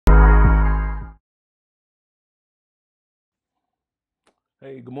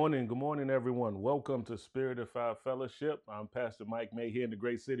Hey, good morning, everyone. Welcome to Spirit of Fire Fellowship. I'm Pastor Mike Maye here in the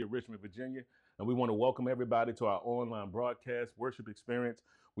great city of Richmond, Virginia, and we want to welcome everybody to our online broadcast worship experience.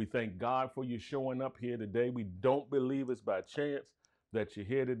 We thank God for you showing up here today. We don't believe it's by chance that you're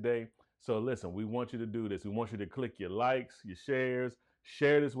here today. So listen, we want you to do this. We want you to click your likes, your shares,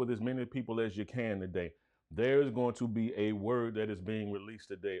 share this with as many people as you can today. There is going to be a word that is being released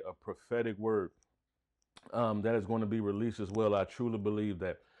today, a prophetic word that is going to be released as well. I truly believe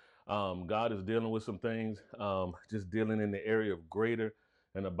that God is dealing with some things, just dealing in the area of greater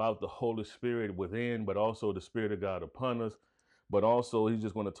and about the Holy Spirit within, but also the Spirit of God upon us. But also, He's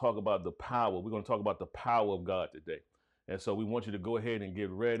just going to talk about the power. We're going to talk about the power of God today. And so we want you to go ahead and get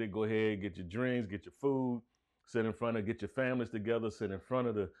ready. Go ahead, get your drinks, get your food, sit in front of, get your families together, sit in front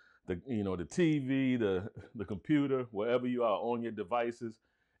of the TV, the computer, wherever you are on your devices,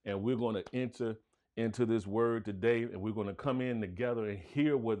 and we're going to enter into this word today, and we're going to come in together and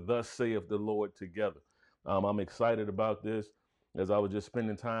hear what thus saith the Lord together. I'm excited about this. As I was just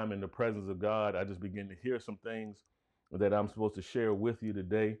spending time in the presence of God, I just began to hear some things that I'm supposed to share with you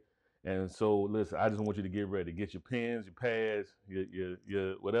today. And so, listen, I just want you to get ready. Get your pens, your pads,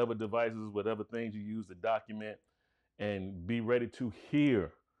 your whatever devices, whatever things you use to document, and be ready to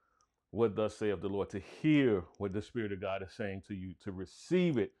hear what thus saith the Lord, to hear what the Spirit of God is saying to you, to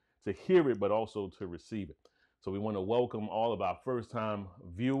receive it, to hear it, but also to receive it. So we want to welcome all of our first time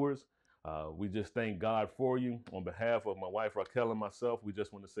viewers. We just thank God for you. On behalf of my wife Raquel and myself, we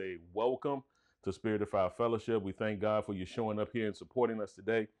just want to say welcome to Spirit of Fire Fellowship. We thank God for you showing up here and supporting us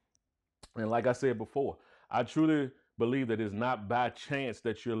today. And like I said before, I truly believe that it's not by chance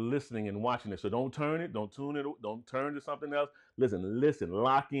that you're listening and watching it. So don't turn it, don't tune it, don't turn to something else. Listen,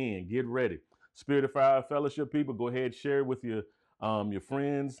 lock in, get ready. Spirit of Fire Fellowship people, go ahead, share it with your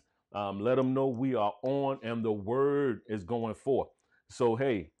friends. Let them know we are on and the word is going forth. So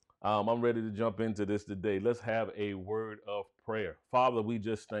hey, I'm ready to jump into this today. Let's have a word of prayer. Father, we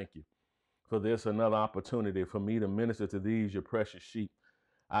just thank you for this another opportunity for me to minister to these your precious sheep.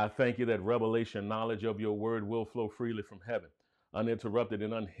 I thank you that revelation knowledge of your word will flow freely from heaven, uninterrupted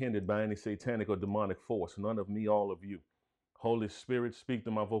and unhindered by any satanic or demonic force. None of me, all of you. Holy Spirit, speak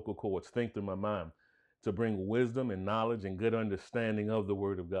to my vocal cords, think through my mind to bring wisdom and knowledge and good understanding of the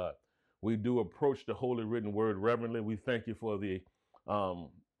word of God. We do approach the holy written word reverently. We thank you for the um,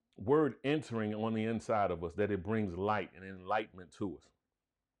 word entering on the inside of us, that it brings light and enlightenment to us.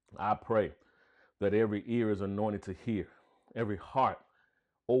 I pray that every ear is anointed to hear, every heart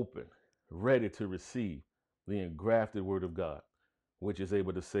open, ready to receive the engrafted word of God, which is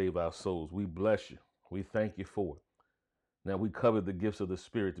able to save our souls. We bless you. We thank you for it. Now we cover the gifts of the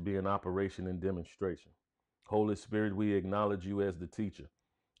Spirit to be in operation and demonstration. Holy Spirit, we acknowledge you as the teacher,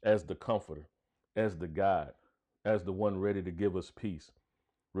 as the comforter, as the guide, as the one ready to give us peace,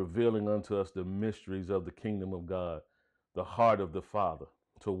 revealing unto us the mysteries of the kingdom of God, the heart of the Father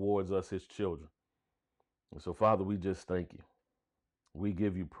towards us, his children. And so, Father, we just thank you. We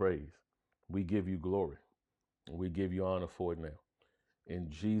give you praise. We give you glory. And we give you honor for it now. In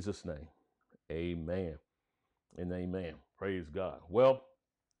Jesus' name, amen and amen. Praise God. Well,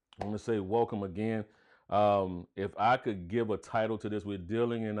 I want to say welcome again. If I could give a title to this, we're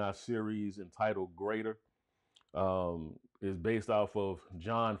dealing in our series entitled Greater. Is based off of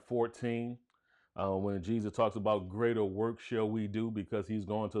John 14, when Jesus talks about greater work shall we do because he's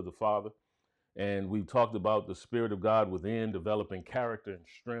going to the Father. And we've talked about the Spirit of God within, developing character and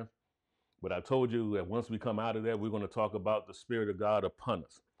strength. But I told you that once we come out of that, we're going to talk about the Spirit of God upon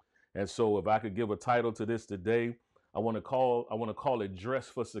us. And so if I could give a title to this today, I want to call it Dress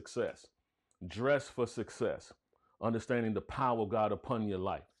for Success. Dress for Success. Understanding the power of God upon your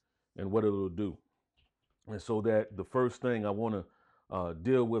life and what it'll do. And so that the first thing I want to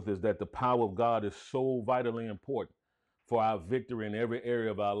deal with is that the power of God is so vitally important for our victory in every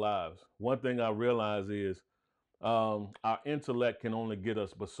area of our lives. One thing I realize is our intellect can only get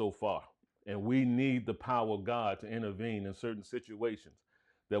us but so far. And we need the power of God to intervene in certain situations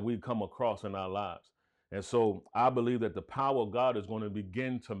that we come across in our lives. And so I believe that the power of God is going to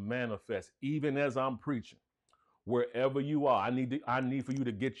begin to manifest even as I'm preaching. Wherever you are, I need for you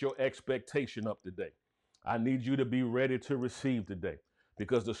to get your expectation up today. I need you to be ready to receive today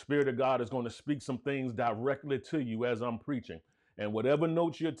because the Spirit of God is going to speak some things directly to you as I'm preaching. And whatever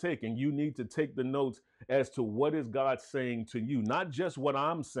notes you're taking, you need to take the notes as to what is God saying to you, not just what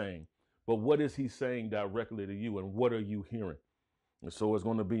I'm saying, but what is he saying directly to you and what are you hearing? And so it's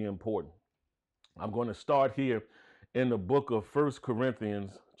going to be important. I'm going to start here in the book of 1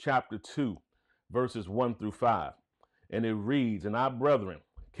 Corinthians chapter 2, verses 1 through 5. And it reads, and I, brethren,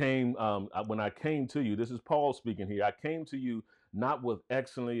 when I came to you, this is Paul speaking here, I came to you not with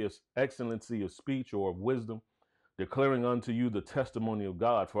excellency of speech or of wisdom, declaring unto you the testimony of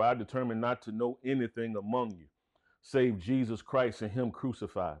God. For I determined not to know anything among you, save Jesus Christ and him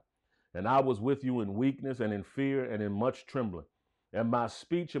crucified. And I was with you in weakness and in fear and in much trembling. And my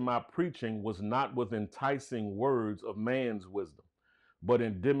speech and my preaching was not with enticing words of man's wisdom, but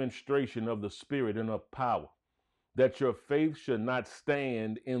in demonstration of the Spirit and of power, that your faith should not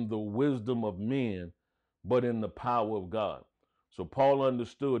stand in the wisdom of men, but in the power of God. So Paul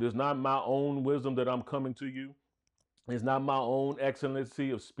understood it's not my own wisdom that I'm coming to you. It's not my own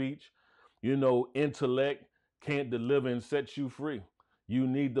excellency of speech. Intellect can't deliver and set you free. You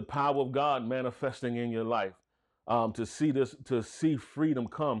need the power of God manifesting in your life to see freedom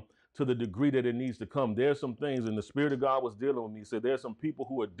come to the degree that it needs to come. There's some things, and the Spirit of God was dealing with me. He said there's some people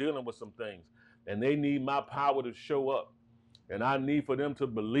who are dealing with some things, and they need my power to show up. And I need for them to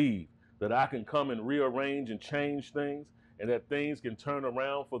believe that I can come and rearrange and change things, and that things can turn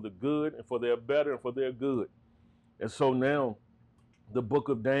around for the good and for their better and for their good. And so now the book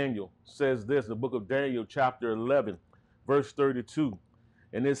of Daniel says this, the book of Daniel, chapter 11, verse 32.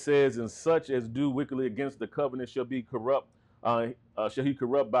 And it says, and such as do wickedly against the covenant shall be corrupt, shall he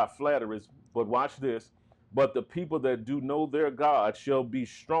corrupt by flatteries. But watch this. But the people that do know their God shall be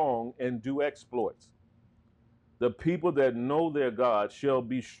strong and do exploits. The people that know their God shall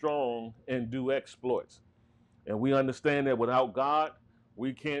be strong and do exploits. And we understand that without God,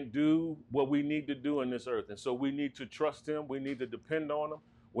 we can't do what we need to do in this earth. And so we need to trust him. We need to depend on him.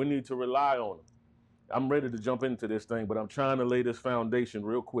 We need to rely on him. I'm ready to jump into this thing, but I'm trying to lay this foundation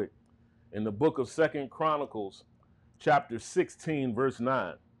real quick. In the book of 2 Chronicles, chapter 16, verse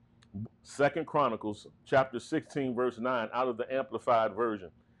 9. 2 Chronicles, chapter 16, verse 9, out of the Amplified Version.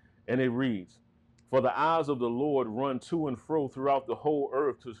 And it reads, for the eyes of the Lord run to and fro throughout the whole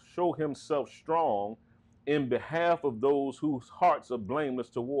earth to show himself strong in behalf of those whose hearts are blameless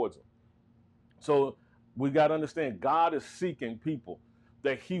towards him. So we got to understand God is seeking people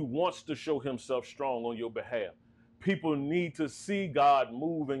that he wants to show himself strong on your behalf. People need to see God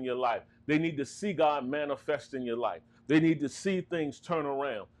move in your life. They need to see God manifest in your life. They need to see things turn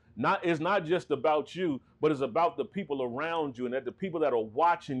around. It's not just about you, but it's about the people around you and that the people that are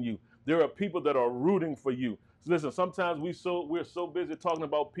watching you. There are people that are rooting for you. So listen, sometimes we're so busy talking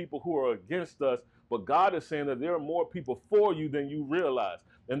about people who are against us, but God is saying that there are more people for you than you realize,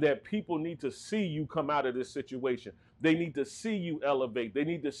 and that people need to see you come out of this situation. They need to see you elevate. They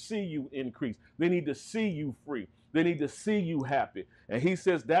need to see you increase. They need to see you free. They need to see you happy. And he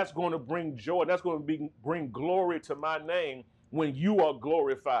says that's going to bring joy. That's going to bring glory to my name when you are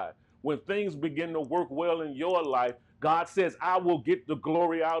glorified. When things begin to work well in your life, God says, I will get the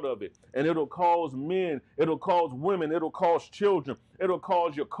glory out of it. And it'll cause men, it'll cause women, it'll cause children, it'll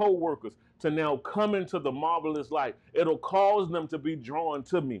cause your co-workers to now come into the marvelous light. It'll cause them to be drawn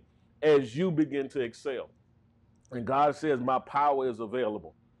to me as you begin to excel. And God says, my power is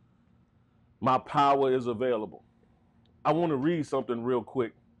available. My power is available. I want to read something real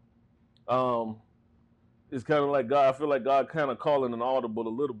quick. It's kind of like God, I feel like God kind of calling an audible a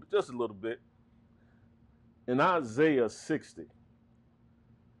little bit, just a little bit. In Isaiah 60.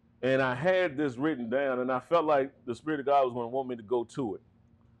 And I had this written down, and I felt like the Spirit of God was going to want me to go to it.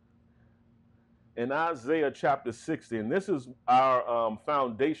 In Isaiah chapter 60, and this is our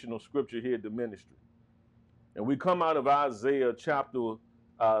foundational scripture here at the ministry. And we come out of Isaiah chapter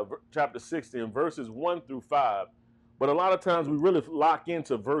 60 and verses 1 through 5. But a lot of times we really lock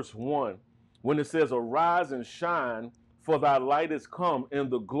into verse 1 when it says, arise and shine, for thy light is come,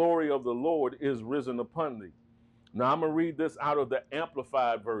 and the glory of the Lord is risen upon thee. Now I'm going to read this out of the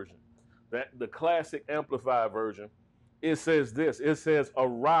Amplified Version, the classic Amplified Version. It says this, it says,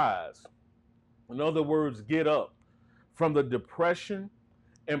 arise. In other words, get up from the depression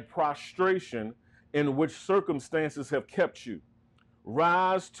and prostration in which circumstances have kept you.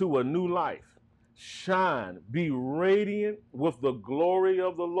 Rise to a new life. Shine, be radiant with the glory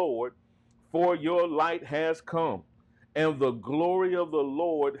of the Lord, for your light has come, and the glory of the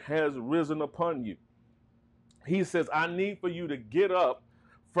Lord has risen upon you. He says, I need for you to get up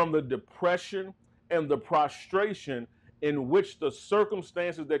from the depression and the prostration in which the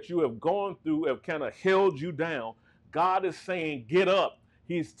circumstances that you have gone through have kind of held you down. God is saying, get up.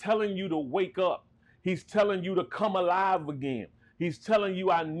 He's telling you to wake up. He's telling you to come alive again. He's telling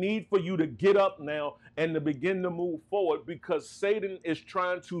you, I need for you to get up now and to begin to move forward, because Satan is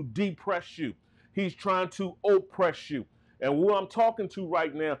trying to depress you. He's trying to oppress you. And who I'm talking to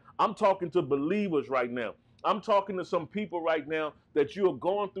right now, I'm talking to believers right now. I'm talking to some people right now that you are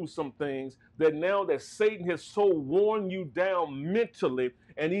going through some things that now that Satan has so worn you down mentally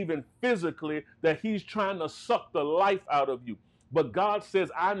and even physically that he's trying to suck the life out of you. But God says,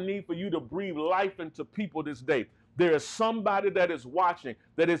 I need for you to breathe life into people this day. There is somebody that is watching,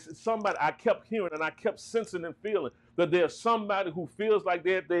 that is somebody I kept hearing and I kept sensing and feeling that there's somebody who feels like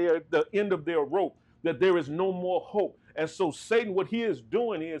they're at the end of their rope, that there is no more hope. And so Satan, what he is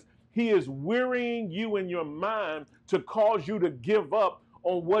doing is he is wearying you in your mind to cause you to give up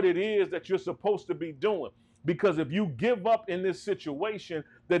on what it is that you're supposed to be doing. Because if you give up in this situation,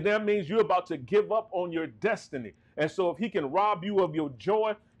 then that means you're about to give up on your destiny. And so if he can rob you of your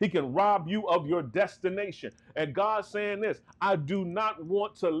joy, he can rob you of your destination. And God's saying this, I do not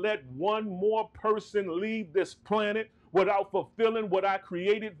want to let one more person leave this planet without fulfilling what I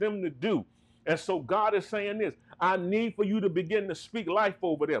created them to do. And so God is saying this, I need for you to begin to speak life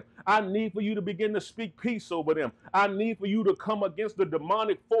over them. I need for you to begin to speak peace over them. I need for you to come against the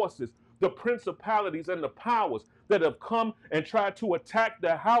demonic forces, the principalities and the powers that have come and tried to attack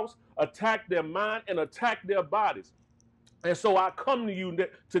their house, attack their mind, and attack their bodies. And so I come to you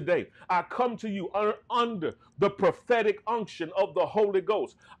today. I come to you under the prophetic unction of the Holy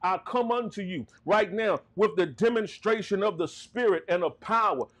Ghost. I come unto you right now with the demonstration of the Spirit and of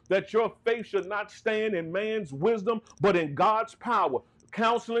power, that your faith should not stand in man's wisdom, but in God's power.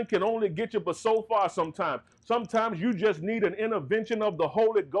 Counseling can only get you but so far sometimes. Sometimes you just need an intervention of the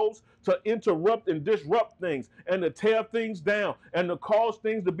Holy Ghost to interrupt and disrupt things and to tear things down and to cause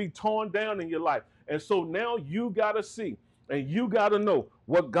things to be torn down in your life. And so now you got to see and you got to know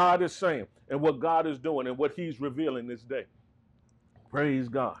what God is saying and what God is doing and what he's revealing this day. Praise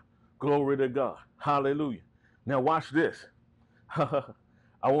God. Glory to God. Hallelujah. Now watch this.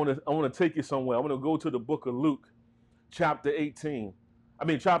 I want to take you somewhere. I want to go to the book of Luke, chapter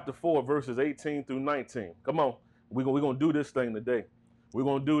 4, verses 18 through 19. Come on. We're going to do this thing today. We're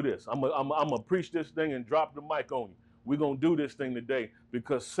going to do this. I'm going to preach this thing and drop the mic on you. We're going to do this thing today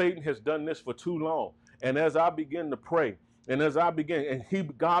because Satan has done this for too long. And as I begin to pray, and as I begin,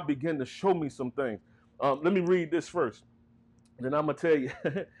 and God began to show me some things. Let me read this first. Then I'm going to tell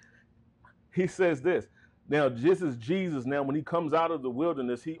you. He says this. Now, this is Jesus. Now, when he comes out of the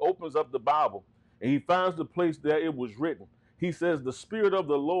wilderness, he opens up the Bible and he finds the place that it was written. He says, the Spirit of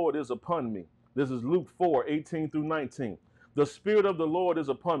the Lord is upon me. This is Luke 4, 18 through 19. The Spirit of the Lord is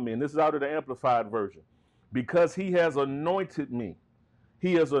upon me. And this is out of the Amplified Version. Because he has anointed me.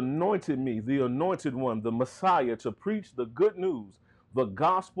 He has anointed me, the anointed one, the Messiah, to preach the good news, the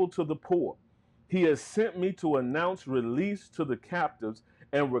gospel to the poor. He has sent me to announce release to the captives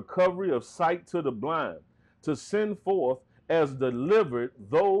and recovery of sight to the blind, to send forth as delivered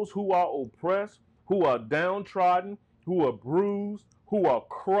those who are oppressed, who are downtrodden, who are bruised, who are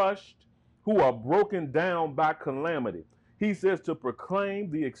crushed, who are broken down by calamity. He says to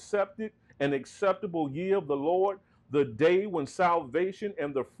proclaim the accepted and acceptable year of the Lord, the day when salvation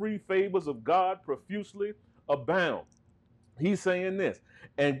and the free favors of God profusely abound. He's saying this.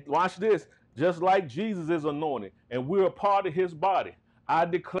 And watch this. Just like Jesus is anointed and we're a part of his body, I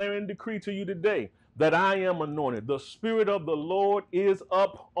declare and decree to you today that I am anointed. The Spirit of the Lord is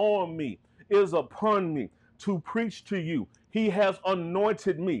up on me, is upon me to preach to you. He has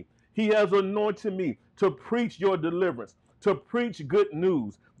anointed me. He has anointed me to preach your deliverance, to preach good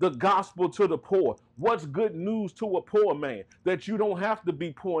news, the gospel to the poor. What's good news to a poor man? That you don't have to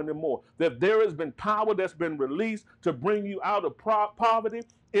be poor anymore. That there has been power that's been released to bring you out of poverty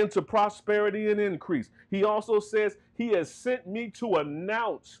into prosperity and increase. He also says he has sent me to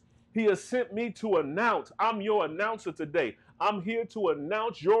announce. He has sent me to announce. I'm your announcer today. I'm here to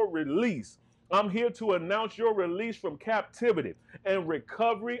announce your release. I'm here to announce your release from captivity and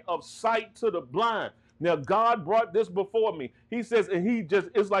recovery of sight to the blind. Now, God brought this before me. He says, and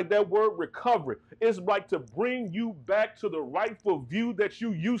it's like that word recovery. It's like to bring you back to the rightful view that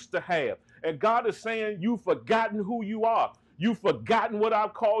you used to have. And God is saying, you've forgotten who you are. You've forgotten what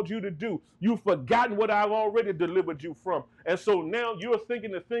I've called you to do. You've forgotten what I've already delivered you from. And so now you're thinking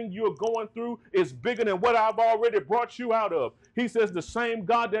the thing you're going through is bigger than what I've already brought you out of. He says the same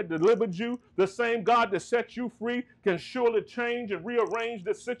God that delivered you, the same God that set you free can surely change and rearrange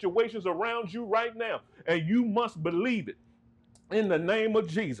the situations around you right now. And you must believe it in the name of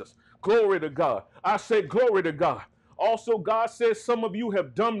Jesus. Glory to God. I say glory to God. Also, God says some of you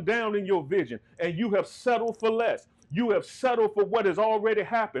have dumbed down in your vision and you have settled for less. You have settled for what has already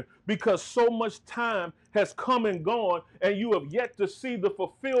happened because so much time has come and gone, and you have yet to see the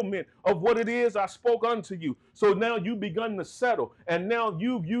fulfillment of what it is I spoke unto you. So now you've begun to settle, and now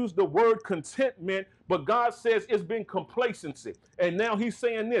you've used the word contentment, but God says it's been complacency. And now he's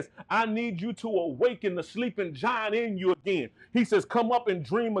saying this, I need you to awaken the sleeping giant in you again. He says, come up and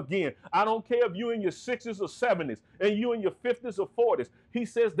dream again. I don't care if you're in your 60s or 70s and you in your 50s or 40s. He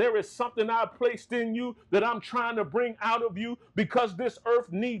says, there is something I placed in you that I'm trying to bring out of you because this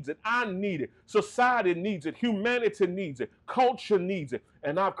earth needs it. I need it. Society needs it. Humanity needs it. Culture needs it.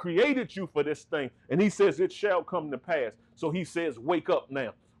 And I've created you for this thing. And he says, it shall come to pass. So he says, wake up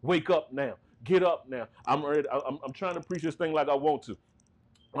now. Wake up now. Get up now. I'm ready. I'm trying to preach this thing like I want to.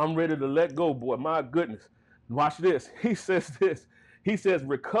 I'm ready to let go, boy. My goodness. Watch this. He says this. He says,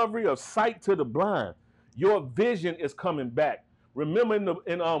 recovery of sight to the blind. Your vision is coming back. Remember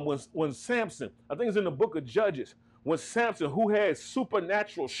when Samson, I think it's in the book of Judges, when Samson, who had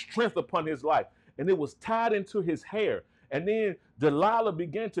supernatural strength upon his life, and it was tied into his hair. And then Delilah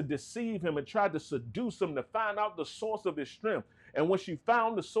began to deceive him and tried to seduce him to find out the source of his strength. And when she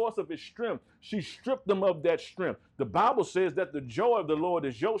found the source of his strength, she stripped him of that strength. The Bible says that the joy of the Lord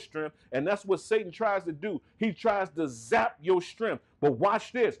is your strength, and that's what Satan tries to do. He tries to zap your strength. But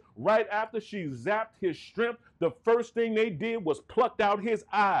watch this. Right after she zapped his strength, the first thing they did was plucked out his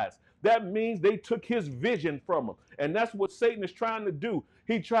eyes. That means they took his vision from him. And that's what Satan is trying to do.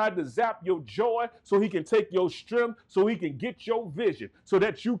 He tried to zap your joy so he can take your strength, so he can get your vision, so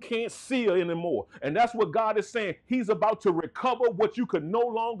that you can't see anymore. And that's what God is saying. He's about to recover what you could no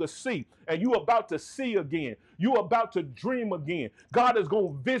longer see. And you're about to see again. You're about to dream again. God is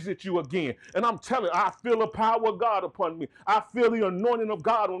going to visit you again. And I'm telling you, I feel the power of God upon me. I feel the anointing of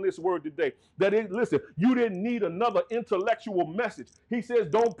God on this word today. Listen, you didn't need another intellectual message. He says,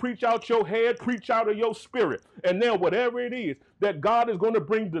 don't preach out your head, preach out of your spirit. And then whatever it is that God is going to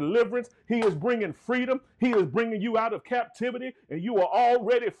bring deliverance, he is bringing freedom. He is bringing you out of captivity, and you are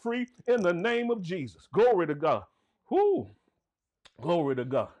already free in the name of Jesus. Glory to God. Whoo. Glory to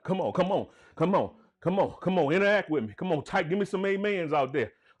God. Come on, come on, come on, come on, come on. Interact with me. Come on, type. Give me some amens out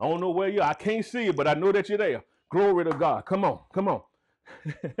there. I don't know where you are. I can't see it, but I know that you're there. Glory to God. Come on, come on.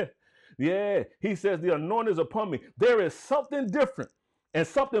 Yeah, he says the anointing is upon me. There is something different and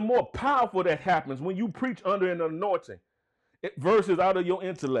something more powerful that happens when you preach under an anointing versus out of your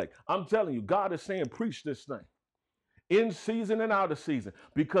intellect. I'm telling you, God is saying, preach this thing in season and out of season,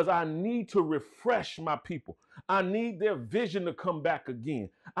 because I need to refresh my people. I need their vision to come back again.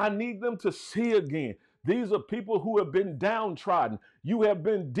 I need them to see again. These are people who have been downtrodden. You have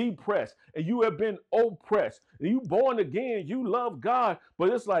been depressed and you have been oppressed. You born again, you love God, but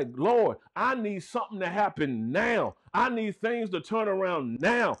it's like, Lord, I need something to happen now. I need things to turn around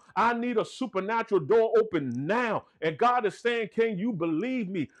now. I need a supernatural door open now. And God is saying, can you believe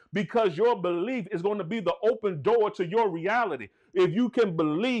me? Because your belief is going to be the open door to your reality. If you can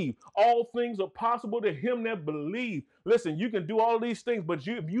believe, all things are possible to him that believe. Listen, you can do all these things, but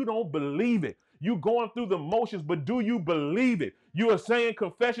if you don't believe it, you going through the motions, but do you believe it? You are saying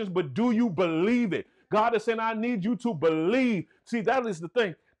confessions, but do you believe it? God is saying, I need you to believe. See, that is the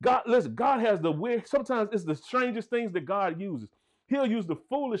thing. God, listen, God has the weird, sometimes it's the strangest things that God uses. He'll use the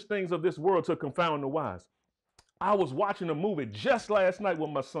foolish things of this world to confound the wise. I was watching a movie just last night with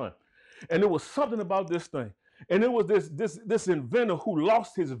my son, and there was something about this thing. And it was this inventor who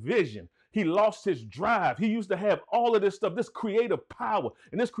lost his vision. He lost his drive. He used to have all of this stuff, this creative power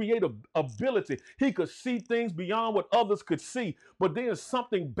and this creative ability. He could see things beyond what others could see. But then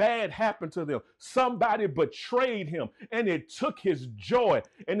something bad happened to them. Somebody betrayed him, and it took his joy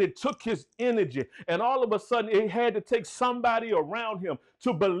and it took his energy. And all of a sudden, it had to take somebody around him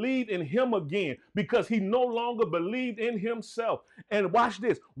to believe in him again, because he no longer believed in himself. And watch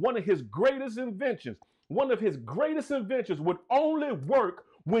this, one of his greatest inventions would only work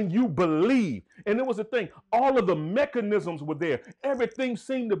when you believe. And it was a thing, all of the mechanisms were there. Everything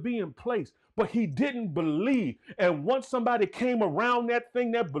seemed to be in place, but he didn't believe. And once somebody came around that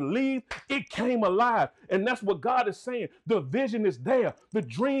thing that believed, it came alive. And that's what God is saying. The vision is there. The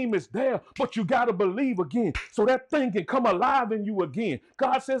dream is there, but you got to believe again so that thing can come alive in you again.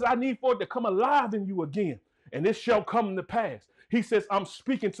 God says, I need for it to come alive in you again, and it shall come to pass. He says, I'm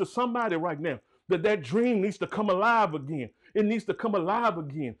speaking to somebody right now that dream needs to come alive again. It needs to come alive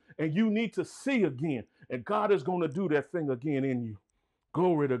again, and you need to see again. And God is going to do that thing again in you.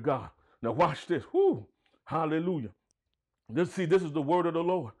 Glory to God. Now watch this. Whoo, hallelujah. This is the word of the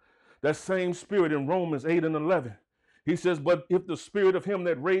Lord. That same spirit in Romans 8 and 11. He says, but if the spirit of him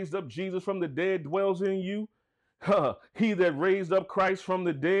that raised up Jesus from the dead dwells in you, he that raised up Christ from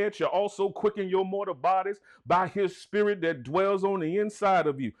the dead shall also quicken your mortal bodies by his spirit that dwells on the inside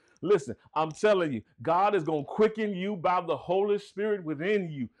of you. Listen, I'm telling you, God is going to quicken you by the Holy Spirit within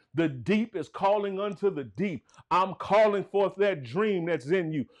you. The deep is calling unto the deep. I'm calling forth that dream that's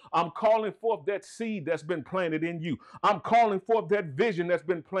in you. I'm calling forth that seed that's been planted in you. I'm calling forth that vision that's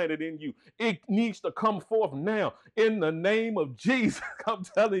been planted in you. It needs to come forth now in the name of Jesus. I'm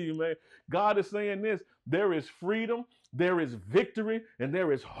telling you, man, God is saying this. There is freedom, there is victory, and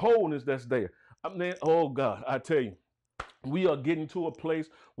there is wholeness that's there. I mean, oh God, I tell you. We are getting to a place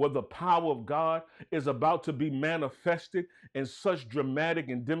where the power of God is about to be manifested in such dramatic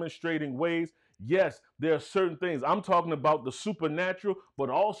and demonstrating ways. Yes, there are certain things. I'm talking about the supernatural,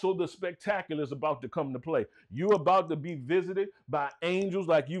 but also the spectacular is about to come to play. You're about to be visited by angels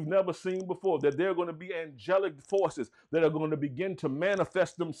like you've never seen before, that there are going to be angelic forces that are going to begin to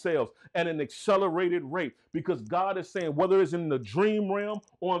manifest themselves at an accelerated rate, because God is saying, whether it's in the dream realm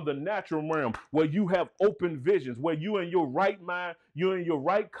or in the natural realm, where you have open visions, where you in your right mind, you're in your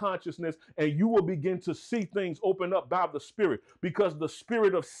right consciousness, and you will begin to see things open up by the Spirit, because the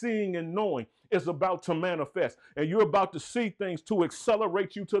spirit of seeing and knowing is about to manifest, and you're about to see things to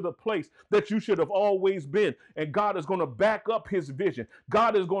accelerate you to the place that you should have always been. And God is going to back up his vision.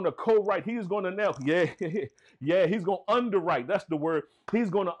 God is going to co-write. He's going to now, yeah, he's going to underwrite. That's the word. He's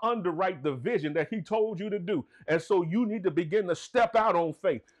going to underwrite the vision that he told you to do. And so you need to begin to step out on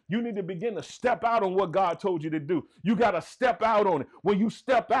faith. You need to begin to step out on what God told you to do. You got to step out on it. When you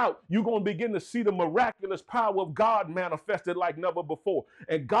step out, you're going to begin to see the miraculous power of God manifested like never before.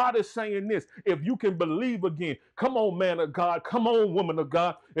 And God is saying this: if you can believe again, come on, man of God, come on, woman of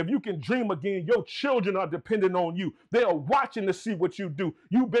God. If you can dream again, your children are dependent on you. They are watching to see what you do.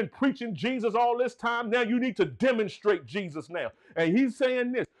 You've been preaching Jesus all this time. Now you need to demonstrate Jesus now. And he's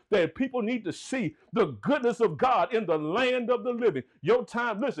saying this, that people need to see the goodness of God in the land of the living. Your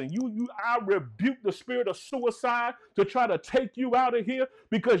time, listen, I rebuke the spirit of suicide to try to take you out of here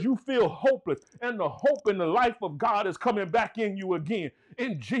because you feel hopeless, and the hope in the life of God is coming back in you again.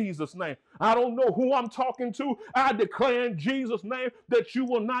 In Jesus' name. I don't know who I'm talking to. I declare in Jesus' name that you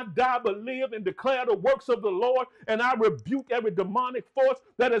will not die but live and declare the works of the Lord. And I rebuke every demonic force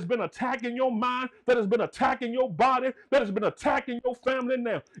that has been attacking your mind, that has been attacking your body, that has been attacking your family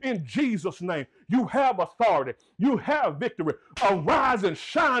now. In Jesus' name, you have authority. You have victory. Arise and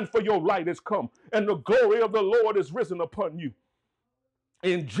shine, for your light has come, and the glory of the Lord is risen upon you.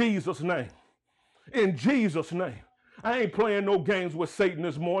 In Jesus' name. In Jesus' name. I ain't playing no games with Satan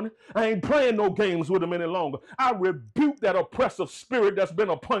this morning. I ain't playing no games with him any longer. I rebuke that oppressive spirit that's been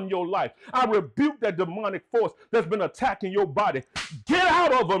upon your life. I rebuke that demonic force that's been attacking your body. Get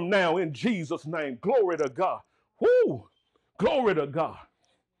out of them now in Jesus' name. Glory to God. Woo! Glory to God.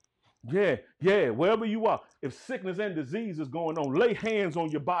 Yeah, wherever you are, if sickness and disease is going on, lay hands on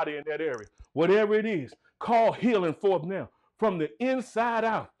your body in that area. Whatever it is, call healing forth now from the inside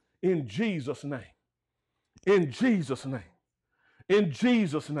out in Jesus' name. In Jesus' name. In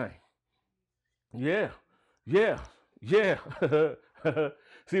Jesus' name. Yeah, yeah, yeah.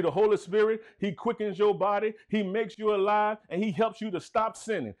 See, the Holy Spirit, he quickens your body, he makes you alive, and he helps you to stop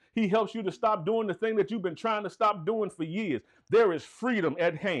sinning. He helps you to stop doing the thing that you've been trying to stop doing for years. There is freedom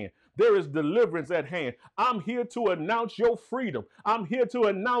at hand. There is deliverance at hand. I'm here to announce your freedom. I'm here to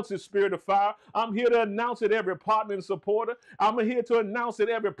announce it, Spirit of Fire. I'm here to announce it, every partner and supporter. I'm here to announce it,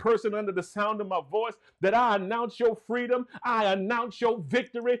 every person under the sound of my voice, that I announce your freedom. I announce your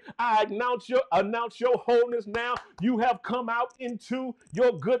victory. I announce your wholeness now. You have come out into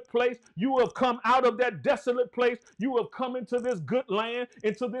your good place. You have come out of that desolate place. You have come into this good land,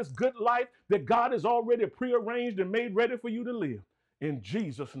 into this good life that God has already prearranged and made ready for you to live. In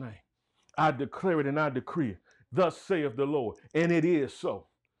Jesus' name, I declare it and I decree it. Thus saith the Lord. And it is so.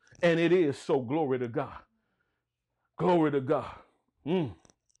 And it is so. Glory to God. Glory to God.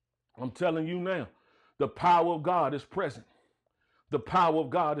 I'm telling you now, the power of God is present. The power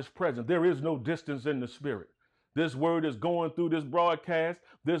of God is present. There is no distance in the spirit. This word is going through this broadcast.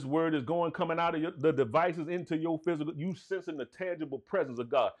 This word is coming out of the devices into your physical. You sensing the tangible presence of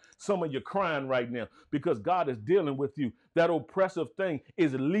God. Some of you crying right now because God is dealing with you. That oppressive thing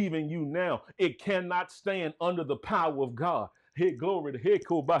is leaving you now. It cannot stand under the power of God. Hey, glory to hey,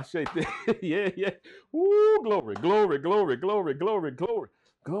 Kobashe. Yeah. Woo, glory, glory, glory, glory, glory, glory,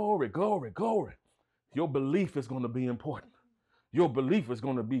 glory, glory, glory. Your belief is going to be important. Your belief is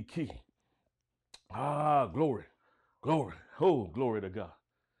going to be key. Glory, glory. Oh, glory to God.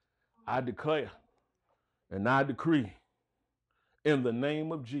 I declare and I decree in the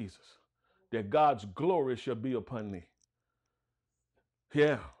name of Jesus that God's glory shall be upon thee.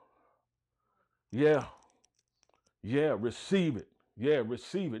 Yeah. Receive it. Yeah,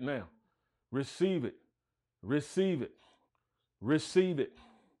 receive it now. Receive it. Receive it. Receive it.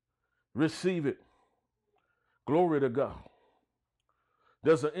 Receive it. Glory to God.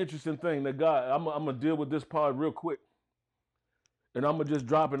 There's an interesting thing that God, I'm going to deal with this part real quick. And I'm going to just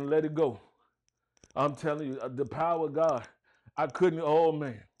drop it and let it go. I'm telling you, the power of God. I couldn't, oh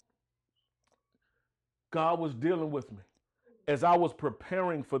man. God was dealing with me. As I was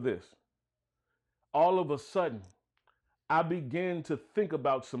preparing for this, all of a sudden, I began to think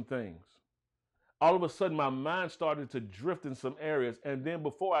about some things. All of a sudden, my mind started to drift in some areas. And then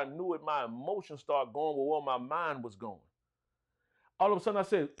before I knew it, my emotions started going where my mind was going. All of a sudden, I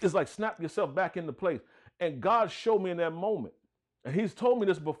said, it's like snap yourself back into place. And God showed me in that moment. And he's told me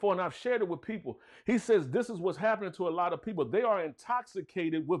this before, and I've shared it with people. He says this is what's happening to a lot of people. They are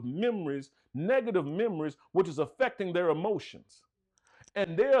intoxicated with memories, negative memories, which is affecting their emotions.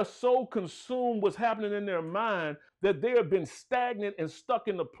 And they are so consumed what's happening in their mind that they have been stagnant and stuck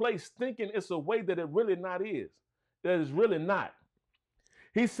in a place thinking it's a way that it really not is. That is really not.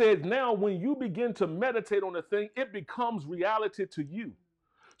 He said, now when you begin to meditate on a thing, it becomes reality to you.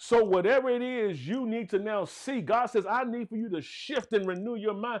 So whatever it is you need to now see, God says, I need for you to shift and renew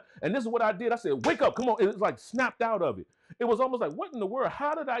your mind. And this is what I did. I said, wake up, come on. It was like snapped out of it. It was almost like, what in the world?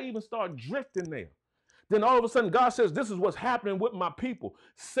 How did I even start drifting there? Then all of a sudden, God says, this is what's happening with my people.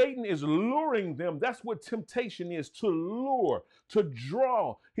 Satan is luring them. That's what temptation is, to lure, to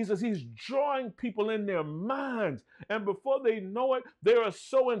draw. He says he's drawing people in their minds. And before they know it, they are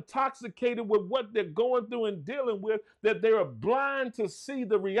so intoxicated with what they're going through and dealing with that they are blind to see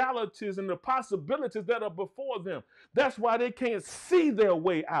the realities and the possibilities that are before them. That's why they can't see their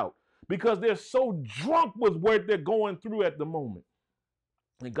way out, because they're so drunk with what they're going through at the moment.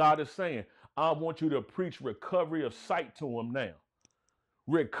 And God is saying, I want you to preach recovery of sight to them now.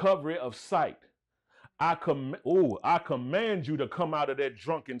 Recovery of sight. I command you to come out of that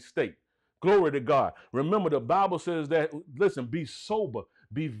drunken state. Glory to God. Remember, the Bible says that, listen, be sober,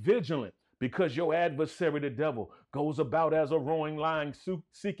 be vigilant, because your adversary, the devil, goes about as a roaring lion,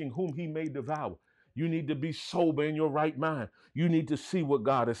 seeking whom he may devour. You need to be sober in your right mind. You need to see what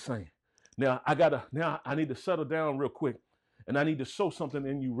God is saying. Now, I need to settle down real quick, and I need to show something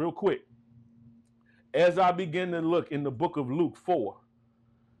in you real quick. As I begin to look in the book of Luke 4,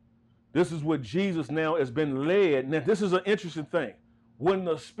 this is what Jesus now has been led. Now, this is an interesting thing. When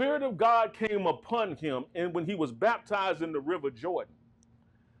the Spirit of God came upon him and when he was baptized in the river Jordan,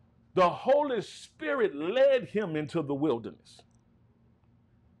 the Holy Spirit led him into the wilderness.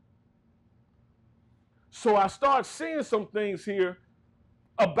 So I start seeing some things here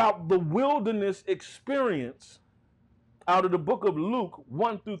about the wilderness experience out of the book of Luke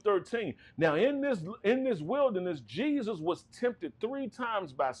 1 through 13. Now, in this wilderness, Jesus was tempted 3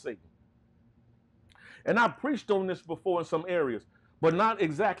 times by Satan. And I preached on this before in some areas, but not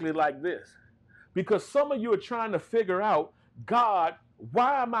exactly like this. Because some of you are trying to figure out, God,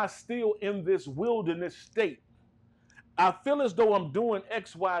 why am I still in this wilderness state? I feel as though I'm doing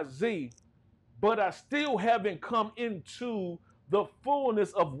X, Y, Z, but I still haven't come into the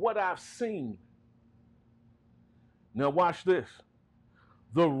fullness of what I've seen. Now watch this.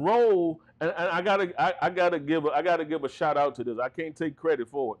 The role, and I gotta give a shout out to this. I can't take credit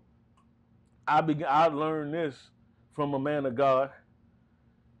for it. I learned this from a man of God,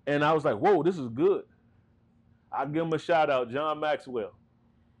 and I was like, whoa, this is good. I give him a shout out, John Maxwell.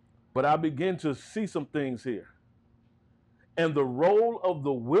 But I begin to see some things here. And the role of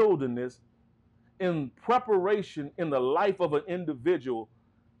the wilderness in preparation in the life of an individual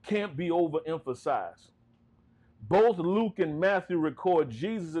can't be overemphasized. Both Luke and Matthew record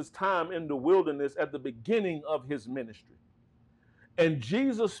Jesus' time in the wilderness at the beginning of his ministry. And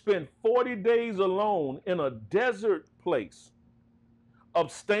Jesus spent 40 days alone in a desert place,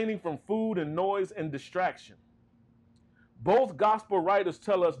 abstaining from food and noise and distraction. Both gospel writers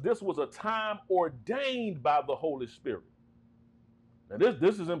tell us this was a time ordained by the Holy Spirit. Now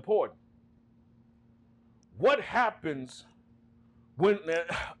this is important. What happens when,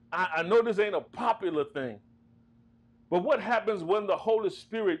 I know this ain't a popular thing, but what happens when the Holy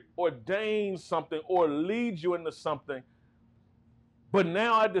Spirit ordains something or leads you into something, but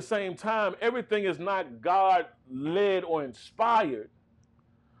now at the same time, everything is not God-led or inspired,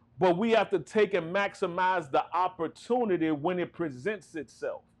 but we have to take and maximize the opportunity when it presents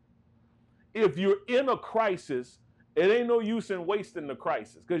itself. If you're in a crisis, it ain't no use in wasting the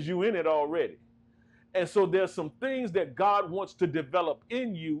crisis because you're in it already. And so there's some things that God wants to develop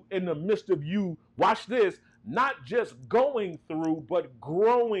in you in the midst of you, watch this, not just going through, but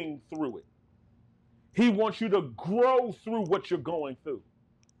growing through it. He wants you to grow through what you're going through.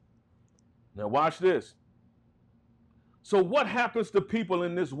 Now watch this. So what happens to people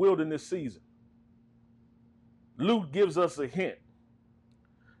in this wilderness season? Luke gives us a hint.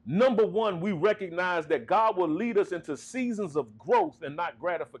 Number one, we recognize that God will lead us into seasons of growth and not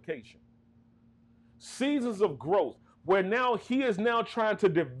gratification. Seasons of growth, where now he is now trying to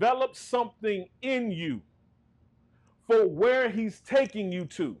develop something in you for where he's taking you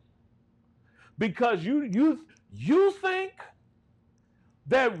to. Because you think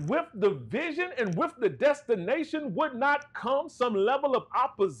that with the vision and with the destination would not come some level of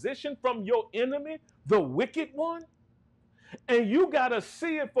opposition from your enemy, the wicked one? And you got to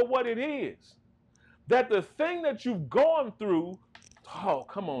see it for what it is. That the thing that you've gone through, oh,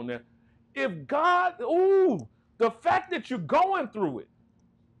 come on now. If God, the fact that you're going through it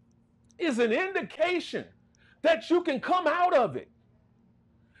is an indication that you can come out of it.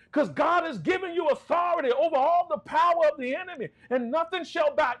 Because God has given you authority over all the power of the enemy, and nothing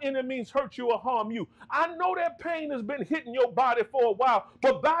shall by any means hurt you or harm you. I know that pain has been hitting your body for a while,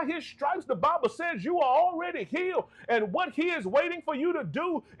 but by his stripes, the Bible says you are already healed. And what he is waiting for you to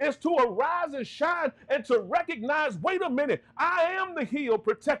do is to arise and shine and to recognize, wait a minute, I am the healed,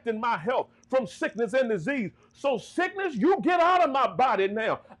 protecting my health from sickness and disease. So sickness, you get out of my body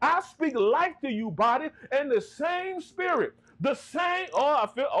now. I speak life to you, body, and the same spirit. The same, I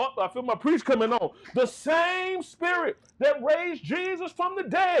feel my preach coming on. The same spirit that raised Jesus from the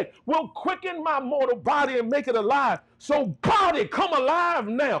dead will quicken my mortal body and make it alive. So body, come alive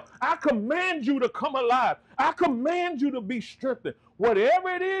now. I command you to come alive. I command you to be strengthened. Whatever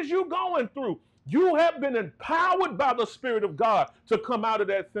it is you're going through, you have been empowered by the Spirit of God to come out of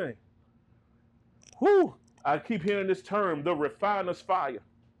that thing. Whew, I keep hearing this term, the refiner's fire.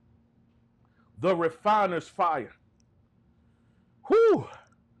 The refiner's fire. Whew.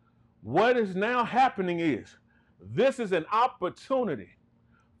 What is now happening is this is an opportunity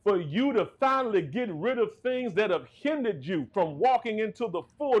for you to finally get rid of things that have hindered you from walking into the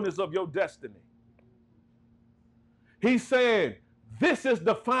fullness of your destiny. He said, this is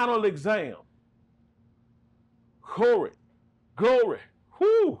the final exam. Glory, glory.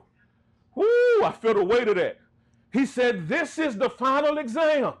 Whoo, whoo, I feel the weight of that. He said, this is the final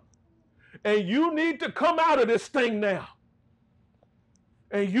exam. And you need to come out of this thing now.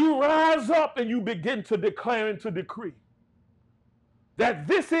 And you rise up and you begin to declare and to decree that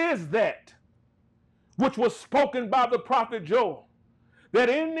this is that which was spoken by the prophet Joel, that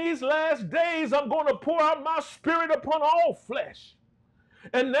in these last days I'm going to pour out my spirit upon all flesh.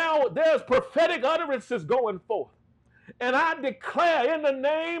 And now there's prophetic utterances going forth. And I declare in the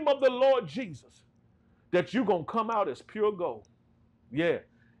name of the Lord Jesus that you're going to come out as pure gold. Yeah,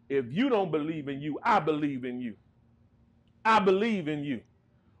 if you don't believe in you, I believe in you. I believe in you.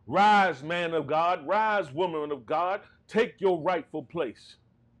 Rise, man of God. Rise, woman of God. Take your rightful place.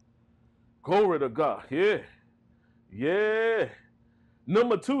 Glory to God. Yeah. Yeah.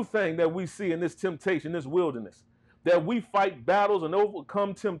 Number two thing that we see in this temptation, this wilderness, that we fight battles and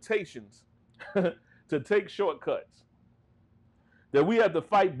overcome temptations to take shortcuts. That we have to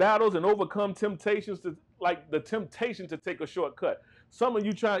fight battles and overcome temptations to, like the temptation to take a shortcut. Some of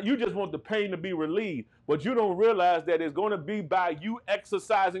you you just want the pain to be relieved, but you don't realize that it's going to be by you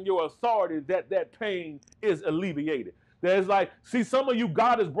exercising your authority that that pain is alleviated. There's like, see, some of you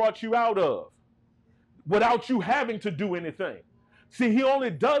God has brought you out of without you having to do anything. See, he only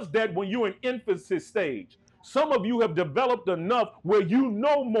does that when you're in infancy stage. Some of you have developed enough where you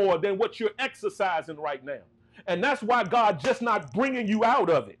know more than what you're exercising right now. And that's why God just not bringing you out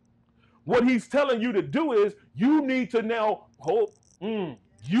of it. What he's telling you to do is you need to now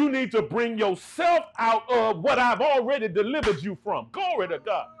you need to bring yourself out of what I've already delivered you from. Glory to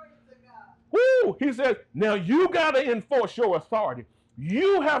God. Woo! He says, now you got to enforce your authority.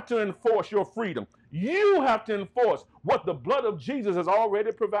 You have to enforce your freedom. You have to enforce what the blood of Jesus has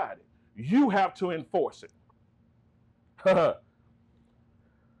already provided. You have to enforce it.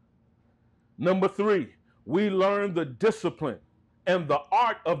 Number three, we learn the discipline and the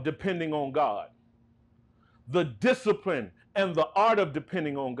art of depending on God. The discipline and the art of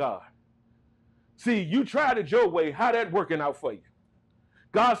depending on God. See, you tried it your way. How that working out for you?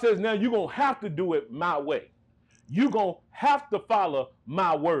 God says, now you're going to have to do it my way. You're going to have to follow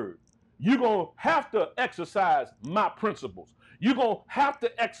my word. You're going to have to exercise my principles. You're going to have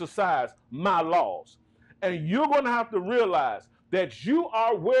to exercise my laws. And you're going to have to realize that you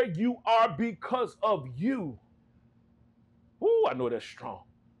are where you are because of you. Ooh, I know that's strong.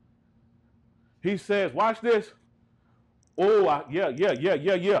 He says, watch this. Oh, yeah.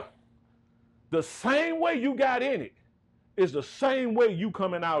 The same way you got in it is the same way you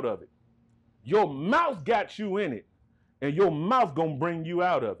coming out of it. Your mouth got you in it, and your mouth gonna bring you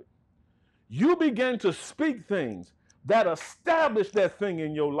out of it. You began to speak things that established that thing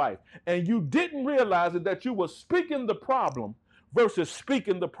in your life, and you didn't realize it, that you were speaking the problem versus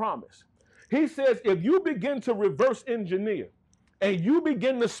speaking the promise. He says, if you begin to reverse engineer and you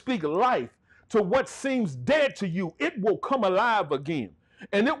begin to speak life to what seems dead to you, it will come alive again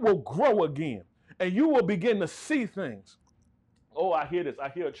and it will grow again. And you will begin to see things. Oh, I hear this. I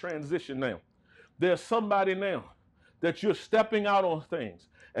hear a transition now. There's somebody now that you're stepping out on things,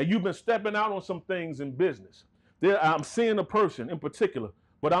 and you've been stepping out on some things in business. I'm seeing a person in particular,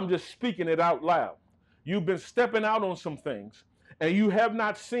 but I'm just speaking it out loud. You've been stepping out on some things, and you have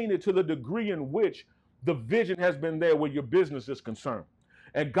not seen it to the degree in which the vision has been there where your business is concerned.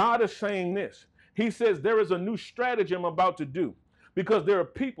 And God is saying this. He says, there is a new strategy I'm about to do, because there are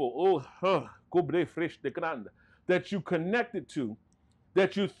people, that you connected to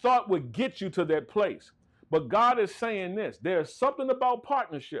that you thought would get you to that place. But God is saying this. There's something about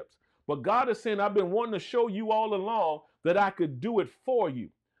partnerships. But God is saying, I've been wanting to show you all along that I could do it for you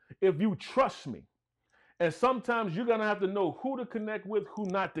if you trust me. And sometimes you're going to have to know who to connect with, who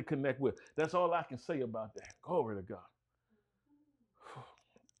not to connect with. That's all I can say about that. Glory to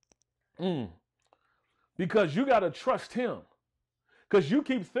God. Because you got to trust him. Because you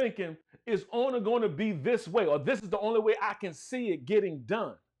keep thinking it's only going to be this way, or this is the only way I can see it getting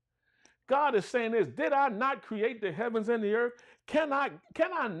done. God is saying this, did I not create the heavens and the earth? Can I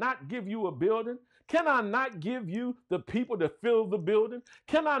not give you a building? Can I not give you the people to fill the building?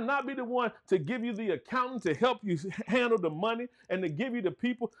 Can I not be the one to give you the accountant to help you handle the money and to give you the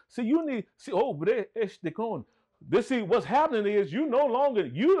people? See, you need, what's happening is you're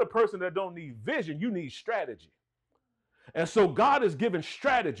the person that don't need vision, you need strategy. And so God is giving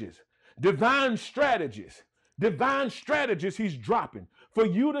strategies, divine strategies he's dropping for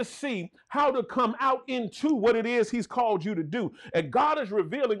you to see how to come out into what it is he's called you to do. And God is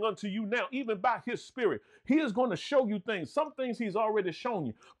revealing unto you now, even by his spirit. He is going to show you things. Some things he's already shown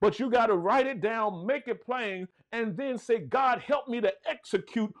you, but you got to write it down, make it plain, and then say, God, help me to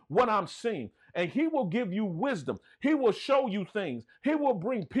execute what I'm seeing. And he will give you wisdom. He will show you things. He will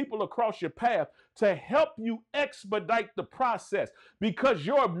bring people across your path to help you expedite the process, because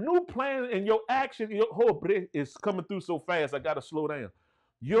your new plan and your action is coming through so fast. I got to slow down.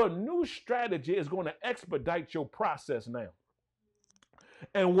 Your new strategy is going to expedite your process now.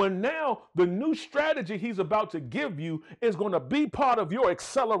 And when now the new strategy he's about to give you is going to be part of your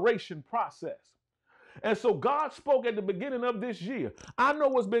acceleration process. And so God spoke at the beginning of this year. I know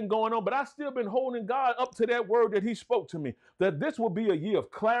what's been going on, but I've still been holding God up to that word that he spoke to me, that this will be a year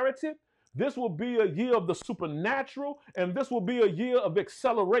of clarity. This will be a year of the supernatural, and this will be a year of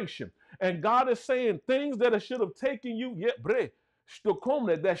acceleration. And God is saying things that should have taken you, that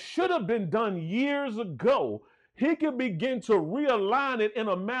should have been done years ago, he can begin to realign it in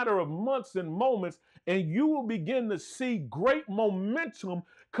a matter of months and moments, and you will begin to see great momentum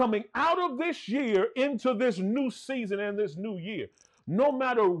coming out of this year into this new season and this new year. No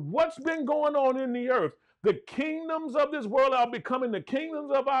matter what's been going on in the earth, the kingdoms of this world are becoming the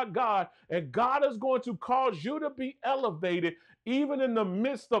kingdoms of our God, and God is going to cause you to be elevated even in the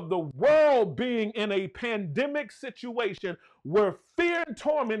midst of the world being in a pandemic situation where fear and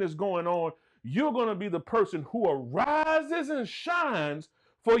torment is going on. You're going to be the person who arises and shines,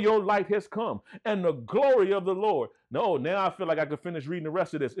 for your light has come, and the glory of the Lord. No, now I feel like I could finish reading the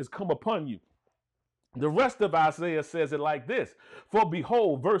rest of this. It's come upon you. The rest of Isaiah says it like this. For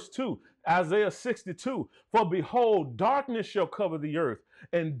behold, verse 2, Isaiah 62, for behold, darkness shall cover the earth,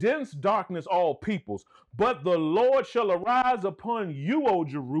 and dense darkness all peoples. But the Lord shall arise upon you, O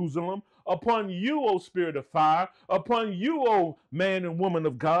Jerusalem, upon you, O spirit of fire, upon you, O man and woman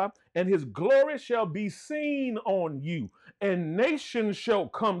of God, and his glory shall be seen on you, and nations shall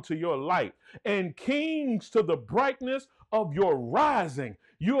come to your light, and kings to the brightness of your rising.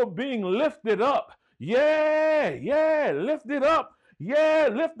 You are being lifted up. Yeah, lift it up. Yeah,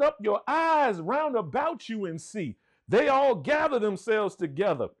 lift up your eyes round about you and see. They all gather themselves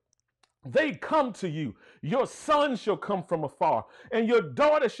together. They come to you. Your son shall come from afar, and your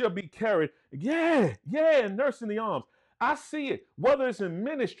daughter shall be carried. Yeah, and nursed in the arms. I see it, whether it's in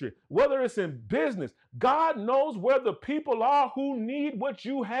ministry, whether it's in business. God knows where the people are who need what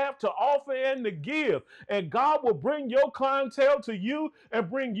you have to offer and to give. And God will bring your clientele to you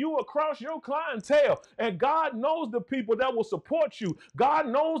and bring you across your clientele. And God knows the people that will support you. God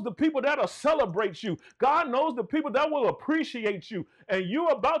knows the people that will celebrate you. God knows the people that will appreciate you. And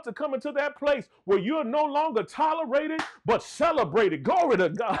you're about to come into that place where you're no longer tolerated, but celebrated. Glory to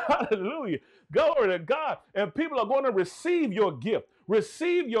God. Hallelujah. Glory to God. And people are going to receive your gift,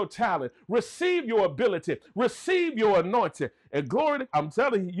 receive your talent, receive your ability, receive your anointing. And glory to, I'm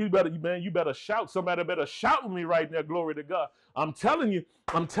telling you, you better shout. Somebody better shout with me right now. Glory to God. I'm telling you.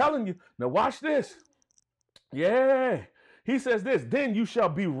 Now watch this. Yeah. He says this, then you shall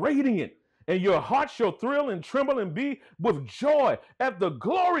be radiant, and your heart shall thrill and tremble and be with joy at the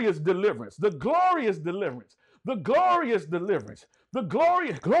glorious deliverance, the glorious deliverance, the glorious deliverance, the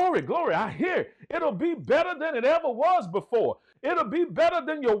glorious, glory, glory. I hear it'll be better than it ever was before. It'll be better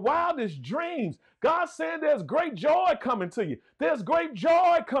than your wildest dreams. God said there's great joy coming to you. There's great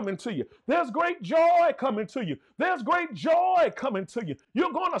joy coming to you. There's great joy coming to you. There's great joy coming to you.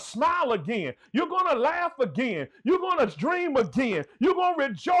 You're going to smile again. You're going to laugh again. You're going to dream again. You're going to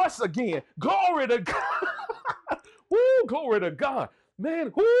rejoice again. Glory to God. Woo, glory to God.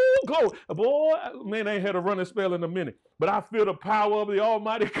 Man, whoo, glory. Boy, man, I ain't had a running spell in a minute, but I feel the power of the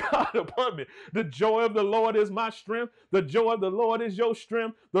Almighty God upon me. The joy of the Lord is my strength. The joy of the Lord is your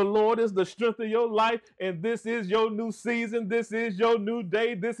strength. The Lord is the strength of your life, and this is your new season. This is your new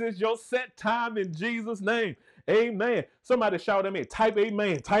day. This is your set time in Jesus' name. Amen. Somebody shout at me. Type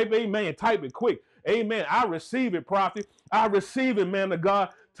amen. Type amen. Type it quick. Amen. I receive it, prophet. I receive it, man of God.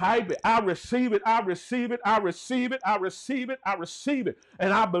 Type it. I receive it. I receive it. I receive it. I receive it. I receive it.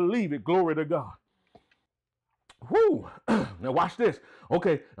 And I believe it. Glory to God. Whoo. Now watch this.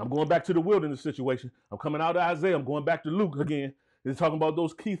 Okay, I'm going back to the wilderness situation. I'm coming out of Isaiah. I'm going back to Luke again. It's talking about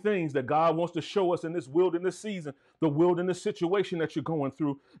those key things that God wants to show us in this wilderness season, the wilderness situation that you're going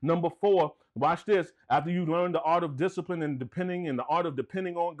through. Number 4, watch this. After you learn the art of discipline and the art of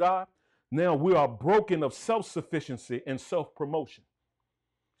depending on God, now we are broken of self-sufficiency and self-promotion.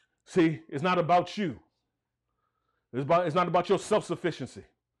 See, it's not about you. It's not about your self-sufficiency.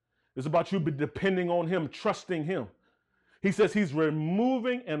 It's about you depending on him, trusting him. He says he's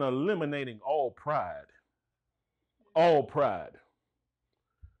removing and eliminating all pride. All pride.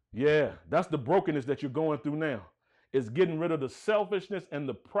 Yeah, that's the brokenness that you're going through now. It's getting rid of the selfishness and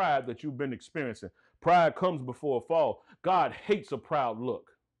the pride that you've been experiencing. Pride comes before a fall. God hates a proud look.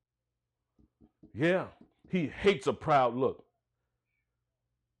 Yeah, he hates a proud look.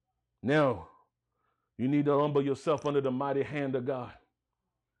 Now, you need to humble yourself under the mighty hand of God.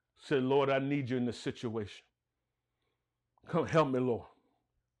 Say, Lord, I need you in this situation. Come help me, Lord.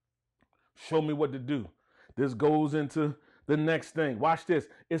 Show me what to do. This goes into the next thing. Watch this.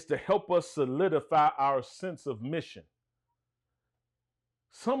 It's to help us solidify our sense of mission.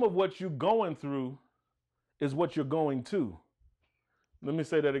 Some of what you're going through is what you're going to. Let me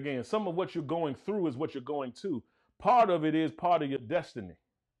say that again. Some of what you're going through is what you're going to. Part of it is part of your destiny.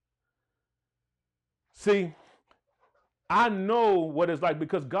 See, I know what it's like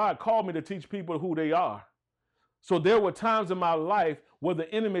because God called me to teach people who they are. So there were times in my life where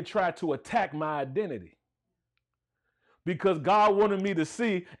the enemy tried to attack my identity because God wanted me to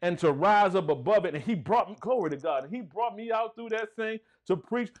see and to rise up above it. And he brought me, glory to God, and he brought me out through that thing to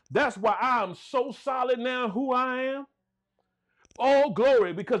preach. That's why I'm so solid now who I am. Oh,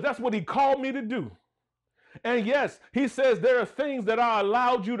 glory, because that's what he called me to do. And yes, he says there are things that I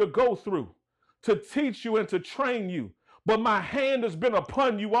allowed you to go through to teach you and to train you. But my hand has been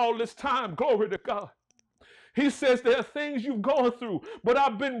upon you all this time. Glory to God. He says there are things you've gone through, but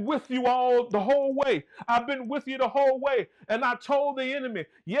I've been with you all the whole way. I've been with you the whole way. And I told the enemy,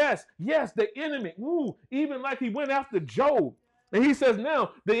 yes, the enemy, even like he went after Job. And he says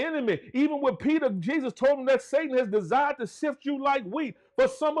now, the enemy, even with Peter, Jesus told him that Satan has desired to sift you like wheat. For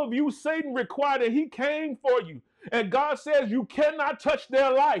some of you, Satan required that he came for you. And God says you cannot touch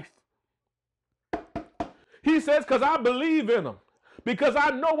their life. He says, because I believe in them, because I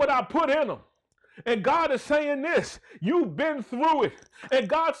know what I put in them. And God is saying this, you've been through it. And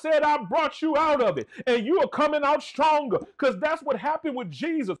God said, I brought you out of it. And you are coming out stronger. Because that's what happened with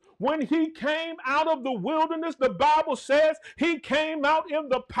Jesus. When he came out of the wilderness, the Bible says he came out in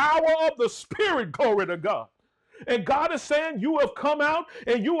the power of the Spirit, glory to God. And God is saying you have come out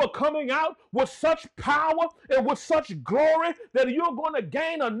and you are coming out with such power and with such glory that you're going to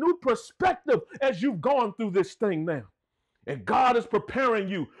gain a new perspective as you've gone through this thing now. And God is preparing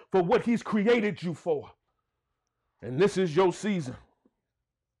you for what he's created you for. And this is your season.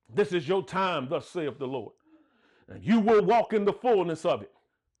 This is your time, thus saith the Lord. And you will walk in the fullness of it.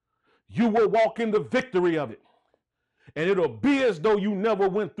 You will walk in the victory of it. And it'll be as though you never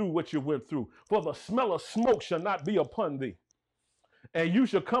went through what you went through. For the smell of smoke shall not be upon thee. And you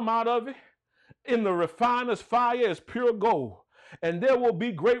shall come out of it in the refiner's fire as pure gold. And there will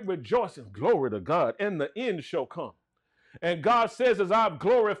be great rejoicing. Glory to God. And the end shall come. And God says, as I've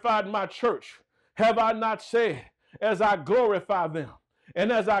glorified my church, have I not said, as I glorify them?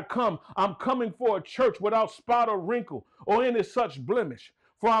 And as I come, I'm coming for a church without spot or wrinkle or any such blemish.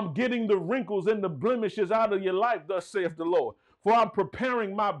 For I'm getting the wrinkles and the blemishes out of your life, thus saith the Lord. for I'm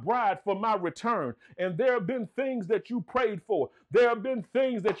preparing my bride for my return. And there have been things that you prayed for. There have been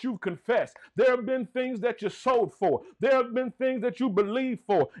things that you've confessed. There have been things that you sold for. There have been things that you believed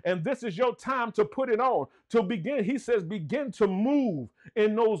for. And this is your time to put it on, to begin. He says, begin to move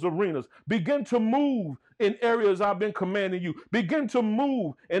in those arenas. Begin to move in areas I've been commanding you. Begin to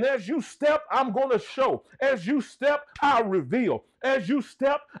move. And as you step, I'm going to show. As you step, I'll reveal. As you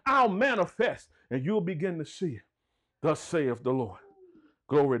step, I'll manifest. And you'll begin to see it. Thus saith the Lord.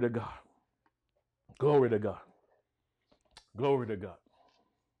 Glory to God. Glory to God. Glory to God.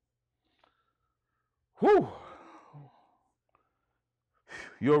 Whew.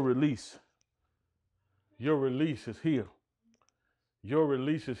 Your release. Your release is here. Your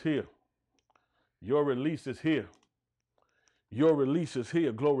release is here. Your release is here. Your release is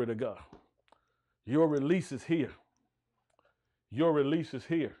here. Glory to God. Your release is here. Your release is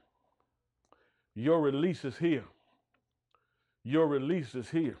here. Your release is here. Your release is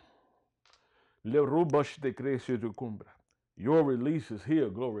here. Your release is here.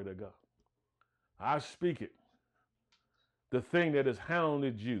 Glory to God. I speak it. The thing that has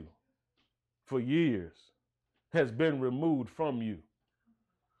hounded you for years has been removed from you.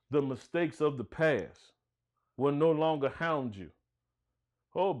 The mistakes of the past will no longer hound you.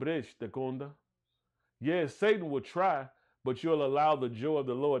 Oh, Breshtakonda. Yes, Satan will try, but you'll allow the joy of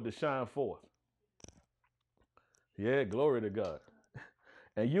the Lord to shine forth. Yeah, glory to God.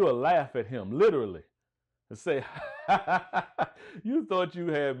 And you'll laugh at him, literally, and say, you thought you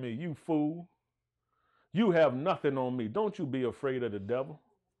had me, you fool. You have nothing on me. Don't you be afraid of the devil.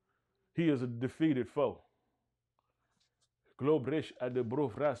 He is a defeated foe. I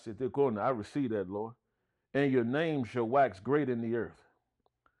receive that, Lord. And your name shall wax great in the earth.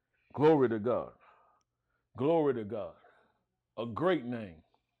 Glory to God. Glory to God. A great name.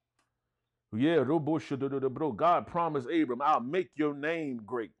 Yeah, God promised Abram, I'll make your name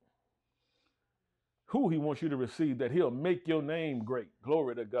great. Who he wants you to receive that he'll make your name great.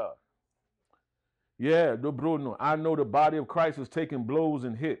 Glory to God. Yeah, I know the body of Christ is taking blows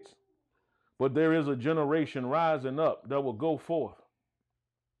and hits, but there is a generation rising up that will go forth.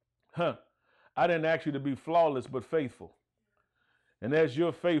 I didn't ask you to be flawless, but faithful. And as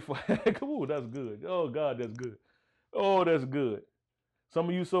you're faithful, ooh, that's good. Oh, God, that's good. Oh, that's good. Some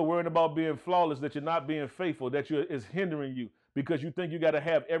of you so worried about being flawless that you're not being faithful, that is hindering you because you think you got to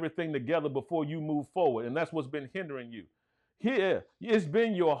have everything together before you move forward. And that's what's been hindering you. Here, it's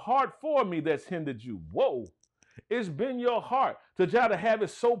been your heart for me that's hindered you. Whoa. It's been your heart to try to have it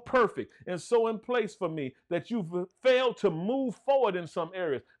so perfect and so in place for me that you've failed to move forward in some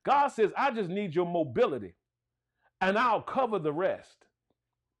areas. God says, I just need your mobility and I'll cover the rest.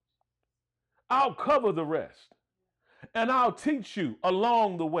 I'll cover the rest. And I'll teach you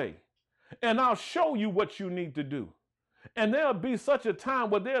along the way. And I'll show you what you need to do. And there'll be such a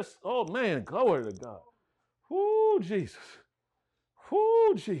time where there's, oh man, glory to God. Whoo, Jesus.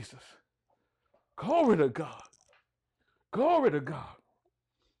 Whoo, Jesus. Glory to God. Glory to God.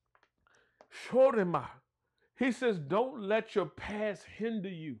 Shorema. He says, don't let your past hinder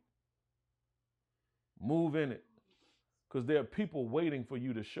you. Move in it. Because there are people waiting for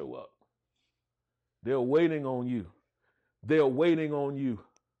you to show up. They're waiting on you. They're waiting on you.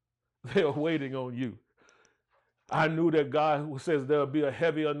 They're waiting on you. I knew that God says there'll be a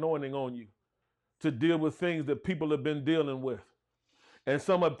heavy anointing on you to deal with things that people have been dealing with. And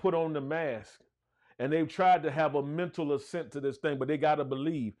some have put on the mask and they've tried to have a mental assent to this thing, but they got to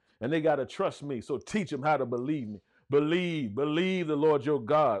believe and they got to trust me. So teach them how to believe me. Believe the Lord your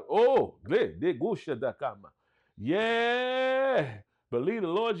God. Oh, yeah. Believe the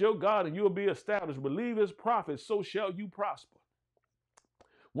Lord your God and you'll be established. Believe his prophets, so shall you prosper.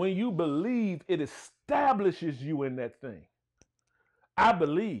 When you believe, it establishes you in that thing. I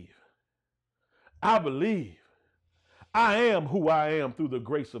believe. I believe. I am who I am through the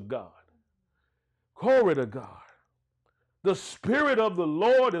grace of God. Glory to God. The Spirit of the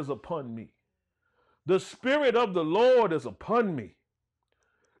Lord is upon me. The Spirit of the Lord is upon me.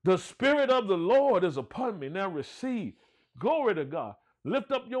 The Spirit of the Lord is upon me. Now receive. Glory to God.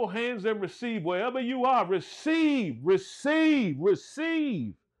 Lift up your hands and receive wherever you are. Receive, receive,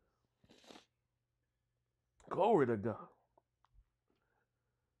 receive. Glory to God.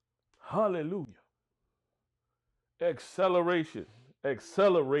 Hallelujah. Acceleration.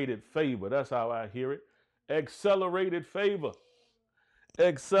 Accelerated favor. That's how I hear it. Accelerated favor.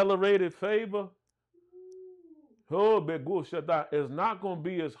 Accelerated favor. Oh, it's not going to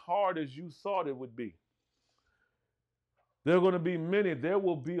be as hard as you thought it would be. There are going to be many. There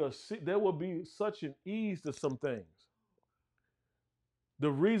will be such an ease to some things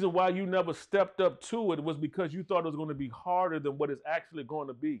The reason why you never stepped up to it was because you thought it was going to be harder than what it's actually going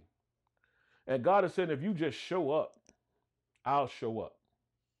to be. And God is saying, if you just show up, I'll show up.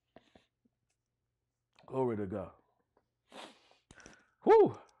 Glory to God.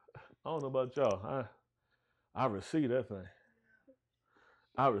 Whew. I don't know about y'all. I receive that thing.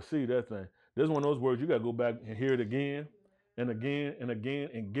 I receive that thing. This is one of those words you got to go back and hear it again and again and again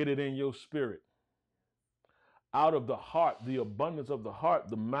and get it in your spirit. Out of the heart, the abundance of the heart,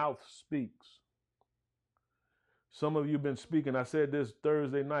 the mouth speaks. Some of you have been speaking, I said this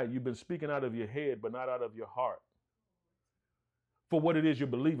Thursday night, you've been speaking out of your head, but not out of your heart for what it is you're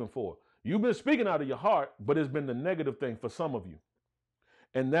believing for. You've been speaking out of your heart, but it's been the negative thing for some of you.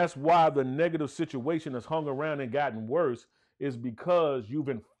 And that's why the negative situation has hung around and gotten worse, is because you've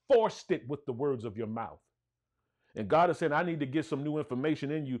enforced it with the words of your mouth. And God is saying, I need to get some new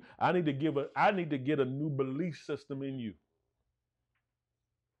information in you. I need to get a new belief system in you.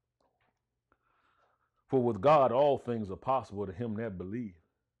 For with God, all things are possible to him that believe.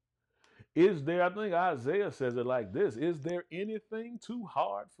 Is there, I think Isaiah says it like this, is there anything too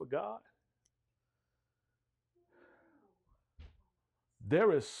hard for God?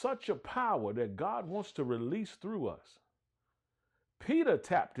 There is such a power that God wants to release through us. Peter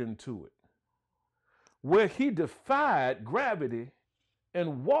tapped into it, where he defied gravity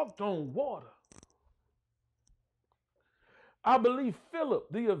and walked on water. I believe Philip,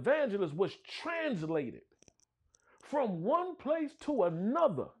 the evangelist, was translated from one place to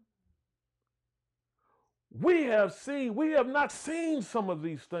another. We have not seen some of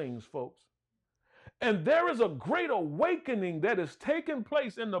these things, folks. And there is a great awakening that is taking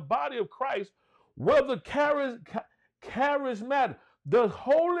place in the body of Christ, where the charismatic, the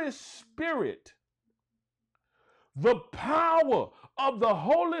Holy Spirit, the power of the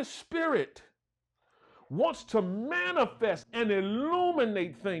Holy Spirit wants to manifest and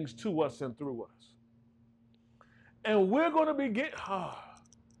illuminate things to us and through us. And we're going to begin.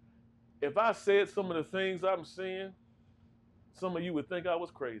 If I said some of the things I'm seeing, some of you would think I was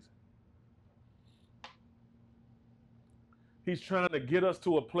crazy. He's trying to get us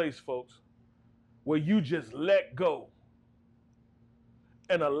to a place, folks, where you just let go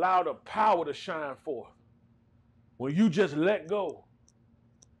and allow the power to shine forth. When you just let go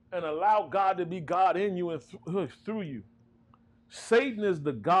and allow God to be God in you and through you. Satan is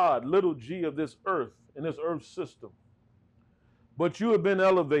the God, little g, of this earth and this earth system. But you have been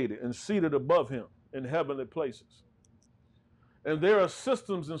elevated and seated above him in heavenly places. And there are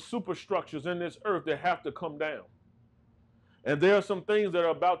systems and superstructures in this earth that have to come down. And there are some things that are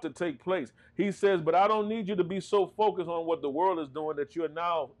about to take place. He says, but I don't need you to be so focused on what the world is doing that you're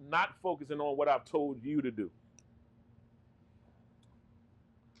now not focusing on what I've told you to do.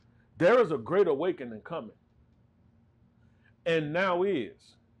 There is a great awakening coming. And now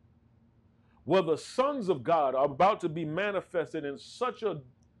is. Where the sons of God are about to be manifested in such a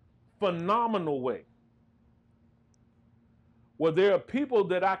phenomenal way. Where there are people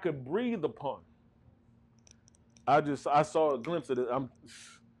that I could breathe upon. I saw a glimpse of it.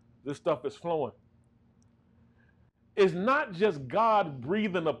 This stuff is flowing. It's not just God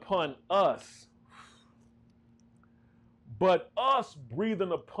breathing upon us, but us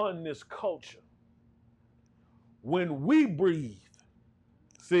breathing upon this culture. When we breathe,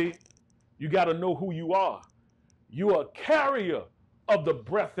 see, you got to know who you are. You are a carrier of the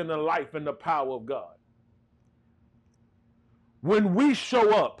breath and the life and the power of God. When we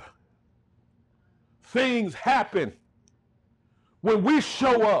show up, things happen. When we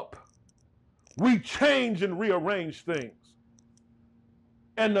show up, we change and rearrange things.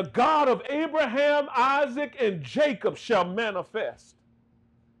 And the God of Abraham, Isaac, and Jacob shall manifest.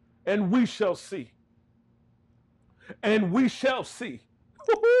 And we shall see. And we shall see.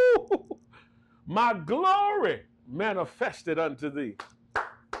 My glory manifested unto thee.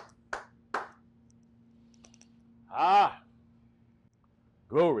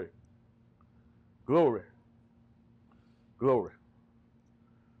 Glory. Glory. Glory.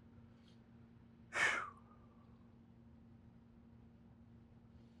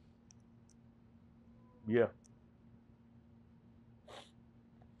 Yeah.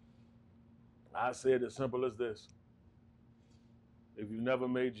 I say it as simple as this. If you've never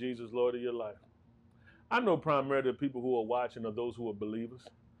made Jesus Lord of your life, I know primarily the people who are watching are those who are believers,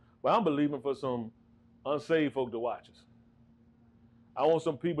 but I'm believing for some unsaved folk to watch us. I want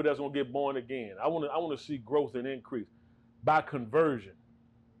some people that's going to get born again. I want to see growth and increase by conversion.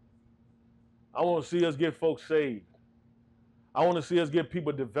 I want to see us get folks saved. I want to see us get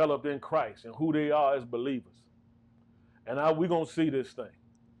people developed in Christ and who they are as believers. And we're going to see this thing.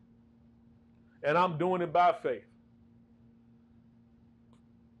 And I'm doing it by faith.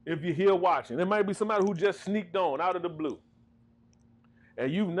 If you're here watching, there might be somebody who just sneaked on out of the blue,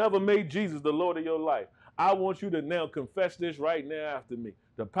 and you've never made Jesus the Lord of your life. I want you to now confess this right now after me.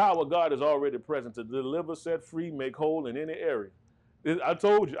 The power of God is already present to deliver, set free, make whole in any area. I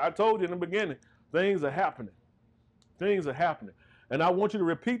told you in the beginning, things are happening. Things are happening. And I want you to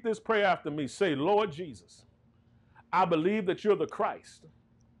repeat this prayer after me. Say, Lord Jesus, I believe that you're the Christ,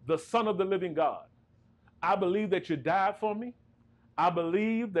 the Son of the living God. I believe that you died for me. I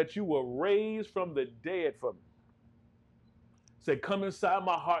believe that you were raised from the dead for me. Say, come inside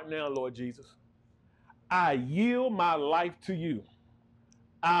my heart now, Lord Jesus. I yield my life to you.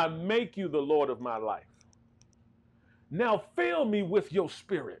 I make you the Lord of my life. Now fill me with your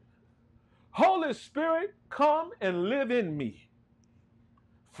spirit. Holy Spirit, come and live in me.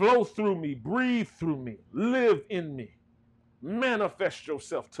 Flow through me, breathe through me, live in me. Manifest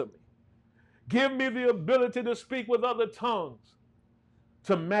yourself to me. Give me the ability to speak with other tongues,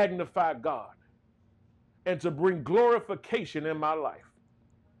 to magnify God, and to bring glorification in my life.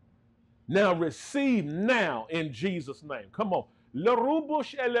 Now receive now in Jesus' name. Come on.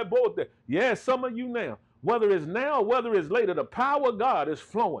 Yes, some of you now, whether it's now or whether it's later, the power of God is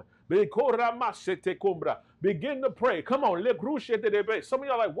flowing. Begin to pray. Come on. Some of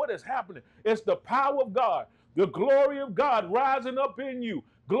y'all are like, what is happening? It's the power of God, the glory of God rising up in you.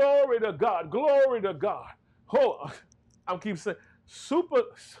 Glory to God. Glory to God. Oh, I keep saying super.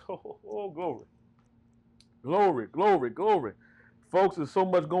 Oh, glory. Glory, glory, glory. Folks, there's so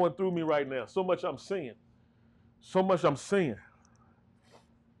much going through me right now. So much I'm seeing. So much I'm seeing.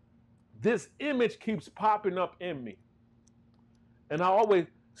 This image keeps popping up in me. And I always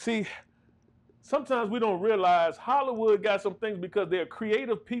see, sometimes we don't realize Hollywood got some things because they're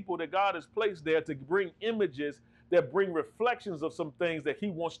creative people that God has placed there to bring images that bring reflections of some things that he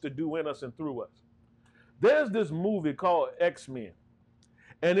wants to do in us and through us. There's this movie called X-Men.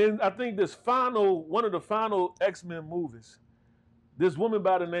 And in, I think one of the final X-Men movies, this woman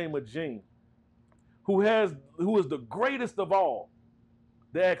by the name of Jean, who is the greatest of all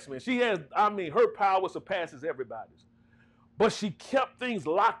the X-Men. She has, her power surpasses everybody's. But she kept things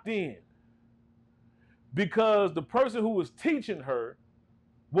locked in because the person who was teaching her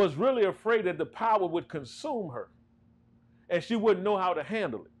was really afraid that the power would consume her and she wouldn't know how to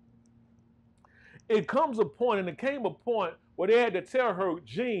handle it. It came a point where they had to tell her,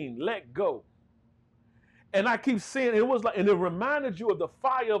 Jean, let go. And I keep seeing, and it reminded you of the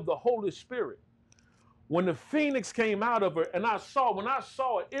fire of the Holy Spirit. When the phoenix came out of her, and when I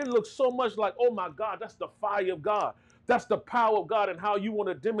saw it, it looked so much like, oh my God, that's the fire of God. That's the power of God and how you want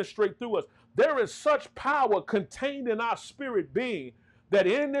to demonstrate through us. There is such power contained in our spirit being that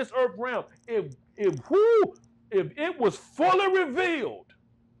in this earth realm, if it was fully revealed,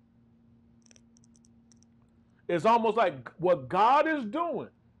 it's almost like what God is doing.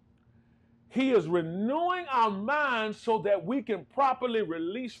 He is renewing our minds so that we can properly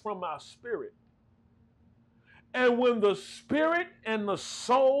release from our spirit. And when the spirit and the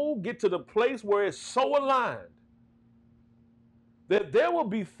soul get to the place where it's so aligned, that there will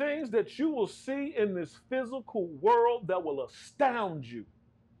be things that you will see in this physical world that will astound you.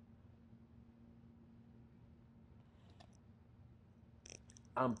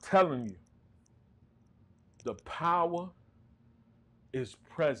 I'm telling you, the power is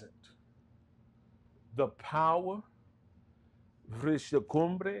present. The power,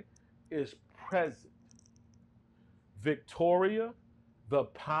 Rishakumbre, is present. Victoria, the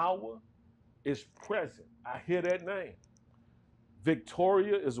power is present. I hear that name.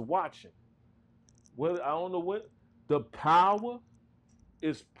 Victoria is watching. Well, I don't know what. The power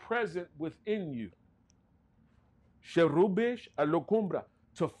is present within you. Cherubish alokumbra,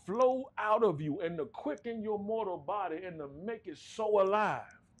 to flow out of you and to quicken your mortal body and to make it so alive.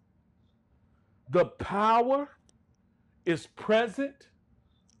 The power is present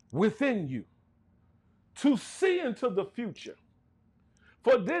within you to see into the future.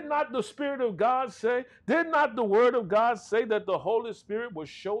 For did not the Spirit of God say, did not the Word of God say that the Holy Spirit will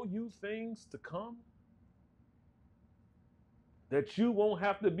show you things to come? That you won't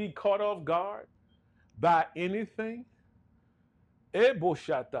have to be caught off guard by anything?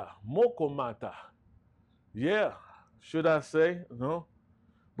 Eboshata, mokomata. Yeah, should I say? No.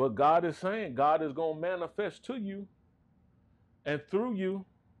 But God is saying, God is going to manifest to you and through you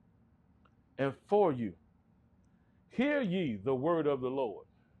and for you. Hear ye the word of the Lord.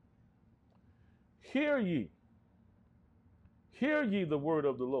 Hear ye. Hear ye the word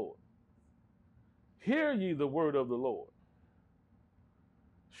of the Lord. Hear ye the word of the Lord.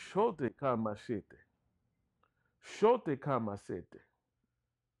 Shote kamasete. Shote kamasete.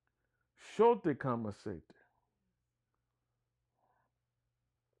 Shote kamasete.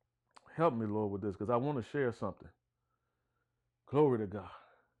 Help me, Lord, with this because I want to share something. Glory to God.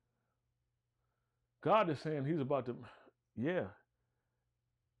 God is saying he's about to, yeah.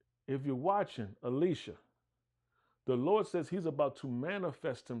 If you're watching, Alicia, the Lord says he's about to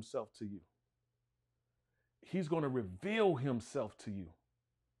manifest himself to you. He's going to reveal himself to you.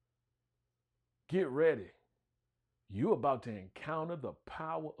 Get ready. You're about to encounter the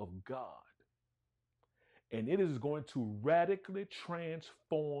power of God. And it is going to radically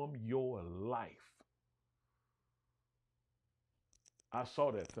transform your life. I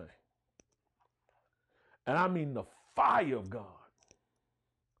saw that thing. And I mean the fire of God.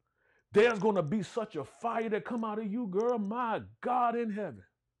 There's going to be such a fire that come out of you, girl. My God in heaven.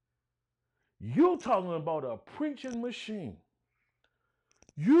 You talking about a preaching machine.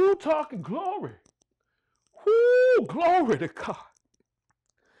 You talking glory. Whoo, glory to God.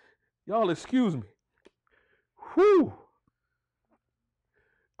 Y'all excuse me. Whoo.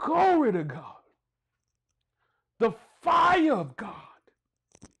 Glory to God. The fire of God.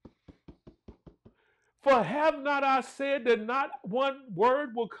 For have not I said that not one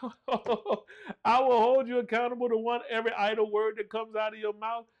word will come? I will hold you accountable to every idle word that comes out of your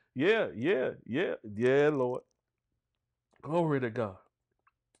mouth. Yeah, Lord. Glory to God.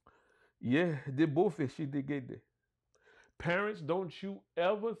 Yeah, the both she did get there. Parents, don't you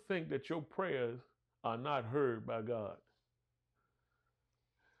ever think that your prayers are not heard by God.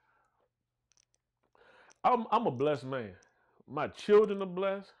 I'm a blessed man. My children are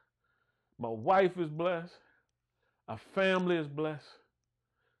blessed. My wife is blessed. Our family is blessed.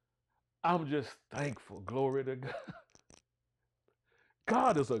 I'm just thankful. Glory to God.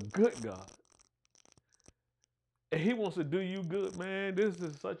 God is a good God. And he wants to do you good, man. This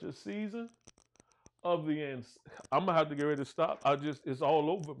is such a season of the end. I'm going to have to get ready to stop. It's all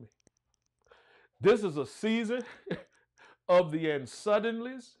over me. This is a season of the end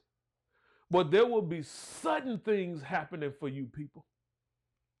suddenlies, but there will be sudden things happening for you people.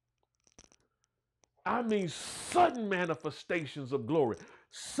 I mean, sudden manifestations of glory,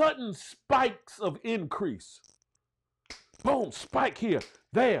 sudden spikes of increase. Boom, spike here,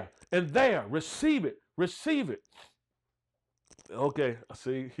 there, and there. Receive it, receive it. Okay, I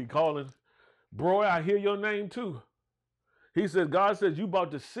see he calling. Bro, I hear your name too. He said, God says you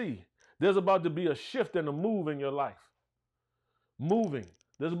about to see. There's about to be a shift and a move in your life. Moving.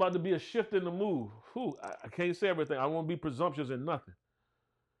 There's about to be a shift in the move. Whew, I can't say everything. I won't be presumptuous in nothing.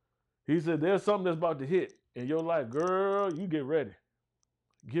 He said, there's something that's about to hit in your life. Girl, you get ready.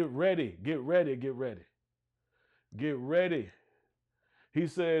 Get ready, get ready, get ready. Get ready. He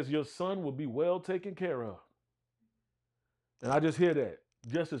says, your son will be well taken care of. And I just hear that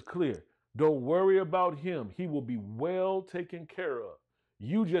just as clear. Don't worry about him. He will be well taken care of.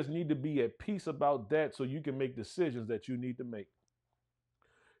 You just need to be at peace about that so you can make decisions that you need to make.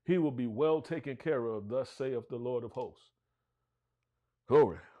 He will be well taken care of, thus saith the Lord of hosts.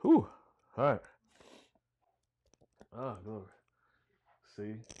 Glory. Whew. All right. Ah, glory.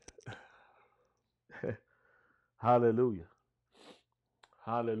 See? Hallelujah.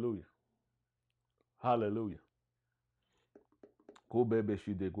 Hallelujah. Hallelujah. Go baby,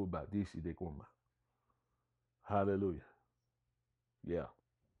 she did go back. This she did go back. Hallelujah. Yeah.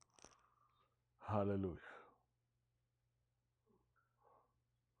 Hallelujah.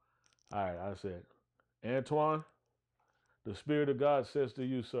 All right, I said, Antoine, the Spirit of God says to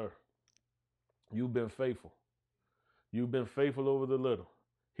you, sir, you've been faithful. You've been faithful over the little.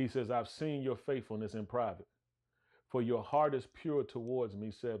 He says, I've seen your faithfulness in private. For your heart is pure towards me,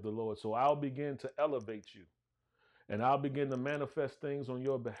 saith the Lord. So I'll begin to elevate you. And I'll begin to manifest things on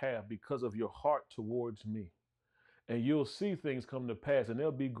your behalf because of your heart towards me. And you'll see things come to pass, and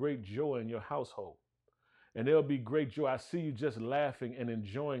there'll be great joy in your household. And there'll be great joy. I see you just laughing and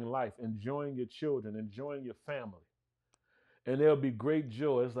enjoying life, enjoying your children, enjoying your family. And there'll be great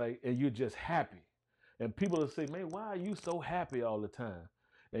joy. It's like, and you're just happy. And people will say, man, why are you so happy all the time?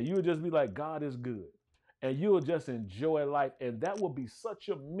 And you'll just be like, God is good. And you'll just enjoy life. And that will be such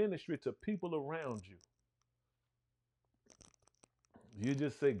a ministry to people around you. You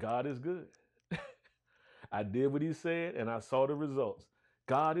just say, God is good. I did what he said, and I saw the results.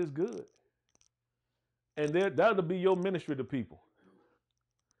 God is good. And that'll be your ministry to people.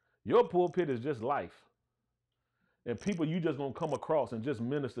 Your pulpit is just life. And people you just going to come across and just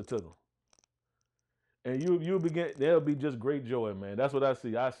minister to them. And you'll begin, there'll be just great joy, man. That's what I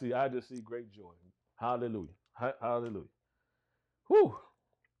see. I just see great joy. Hallelujah. Hallelujah. Whew.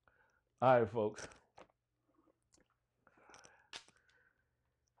 All right, folks.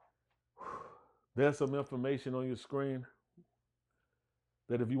 There's some information on your screen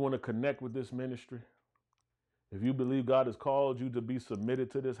that if you want to connect with this ministry, If you believe God has called you to be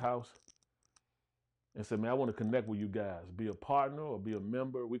submitted to this house and say, man, I want to connect with you guys, be a partner or be a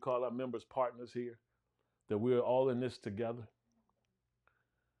member. We call our members partners here, that we're all in this together.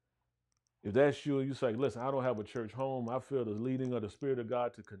 If that's you, you say, listen, I don't have a church home. I feel the leading of the Spirit of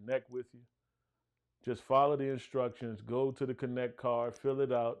God to connect with you. Just follow the instructions. Go to the connect card, fill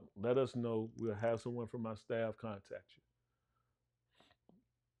it out. Let us know. We'll have someone from our staff contact you.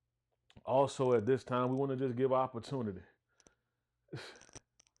 Also, at this time, we want to just give opportunity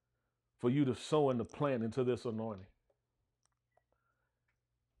for you to sow and to plant into this anointing.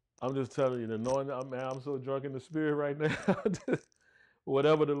 I'm just telling you, the anointing, I'm so drunk in the Spirit right now.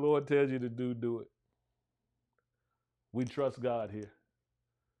 Whatever the Lord tells you to do it. We trust God here.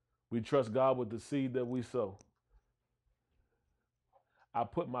 We trust God with the seed that we sow. I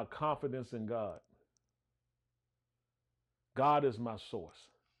put my confidence in God. God is my source.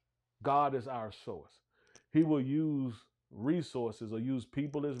 God is our source. He will use resources or use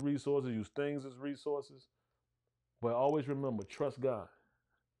people as resources, use things as resources. But always remember, trust God.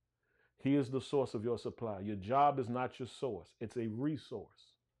 He is the source of your supply. Your job is not your source. It's a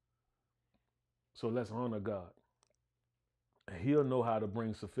resource. So let's honor God. And He'll know how to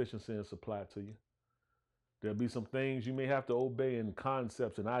bring sufficiency and supply to you. There'll be some things you may have to obey in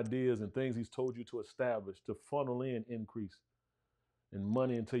concepts and ideas and things He's told you to establish to funnel in increase and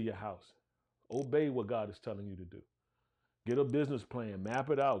money into your house. Obey what God is telling you to do. Get a business plan, map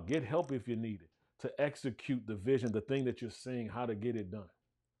it out, get help if you need it to execute the vision, the thing that you're seeing, how to get it done.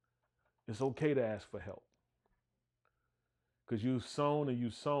 It's okay to ask for help because you've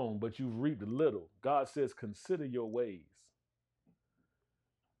sown, but you've reaped little. God says, consider your ways.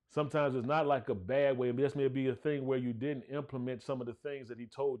 Sometimes it's not like a bad way. This may be a thing where you didn't implement some of the things that He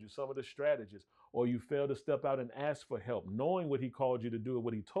told you, some of the strategies, or you failed to step out and ask for help, knowing what He called you to do and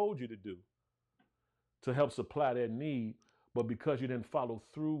what He told you to do to help supply that need. But because you didn't follow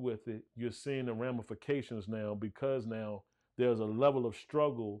through with it, you're seeing the ramifications now, because now there's a level of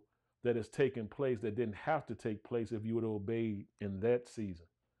struggle that is taking place that didn't have to take place if you would have obeyed in that season.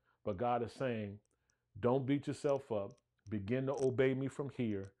 But God is saying, don't beat yourself up. Begin to obey me from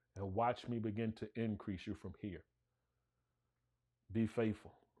here and watch me begin to increase you from here. Be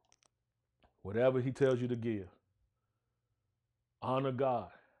faithful. Whatever He tells you to give, honor God.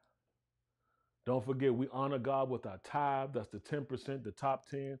 Don't forget, we honor God with our tithe. That's the 10%, the top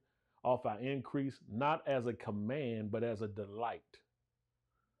 10 off our increase, not as a command, but as a delight.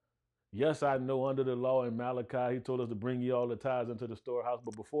 Yes, I know under the law in Malachi, He told us to bring ye all the tithes into the storehouse.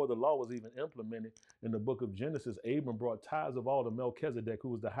 But before the law was even implemented in the book of Genesis, Abram brought tithes of all to Melchizedek, who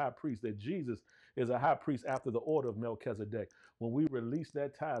was the high priest, that Jesus is a high priest after the order of Melchizedek. When we release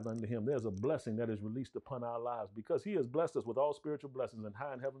that tithe unto Him, there's a blessing that is released upon our lives because He has blessed us with all spiritual blessings in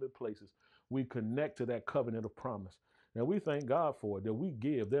high and heavenly places. We connect to that covenant of promise. And we thank God for it, that we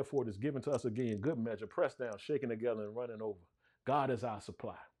give. Therefore, it is given to us again, good measure, pressed down, shaken together, and running over. God is our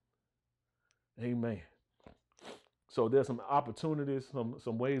supply. Amen. So there's some opportunities,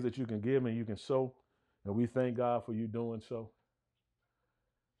 some ways that you can give and you can sow. And we thank God for you doing so.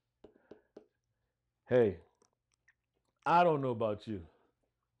 Hey, I don't know about you,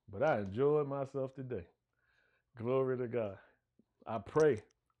 but I enjoyed myself today. Glory to God. I pray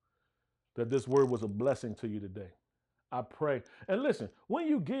that this word was a blessing to you today. I pray. And listen, when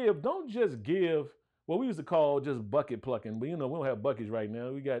you give, don't just give what we used to call just bucket plucking. But we don't have buckets right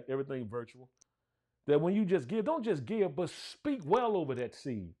now. We got everything virtual. That when you just give, don't just give, but speak well over that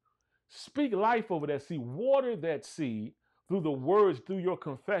seed. Speak life over that seed. Water that seed through the words, through your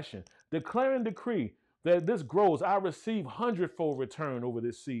confession. Declare and decree that this grows. I receive hundredfold return over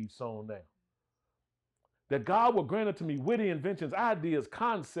this seed sown now. That God will grant unto me witty inventions, ideas,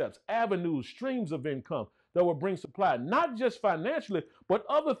 concepts, avenues, streams of income that will bring supply, not just financially, but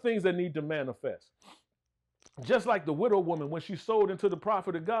other things that need to manifest. Just like the widow woman, when she sold into the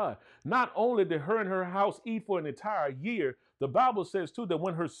prophet of God, not only did her and her house eat for an entire year, the Bible says too that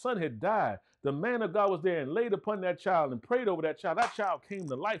when her son had died, the man of God was there and laid upon that child and prayed over that child came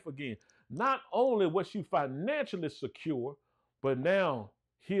to life again. Not only was she financially secure, but now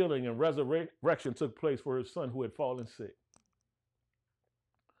healing and resurrection took place for her son who had fallen sick.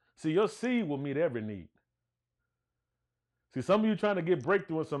 See, your seed will meet every need. See, some of you trying to get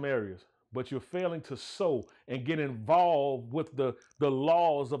breakthrough in some areas, but you're failing to sow and get involved with the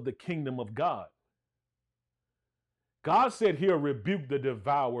laws of the kingdom of God. God said He'll rebuke the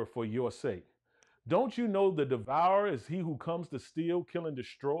devourer for your sake. Don't you know the devourer is he who comes to steal, kill, and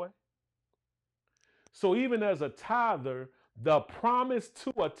destroy? So even as a tither, the promise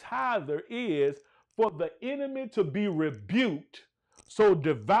to a tither is for the enemy to be rebuked so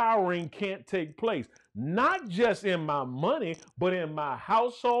devouring can't take place. not just in my money, but in my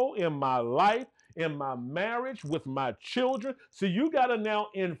household, in my life, in my marriage, with my children. So you got to now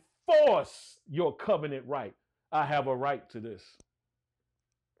enforce your covenant right. I have a right to this.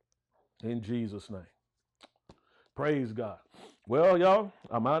 In Jesus' name. Praise God. Well, y'all,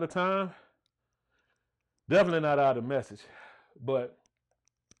 I'm out of time. Definitely not out of message, but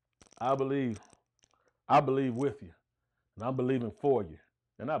I believe with you, and I'm believing for you,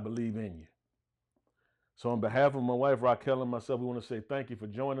 and I believe in you. So on behalf of my wife, Raquel, and myself, we want to say thank you for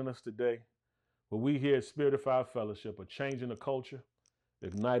joining us today. But we here at Spirit of Fire Fellowship are changing the culture,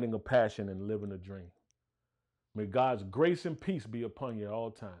 igniting a passion, and living a dream. May God's grace and peace be upon you at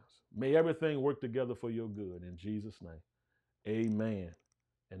all times. May everything work together for your good. In Jesus' name, amen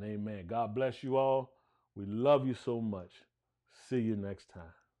and amen. God bless you all. We love you so much. See you next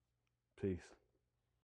time. Peace.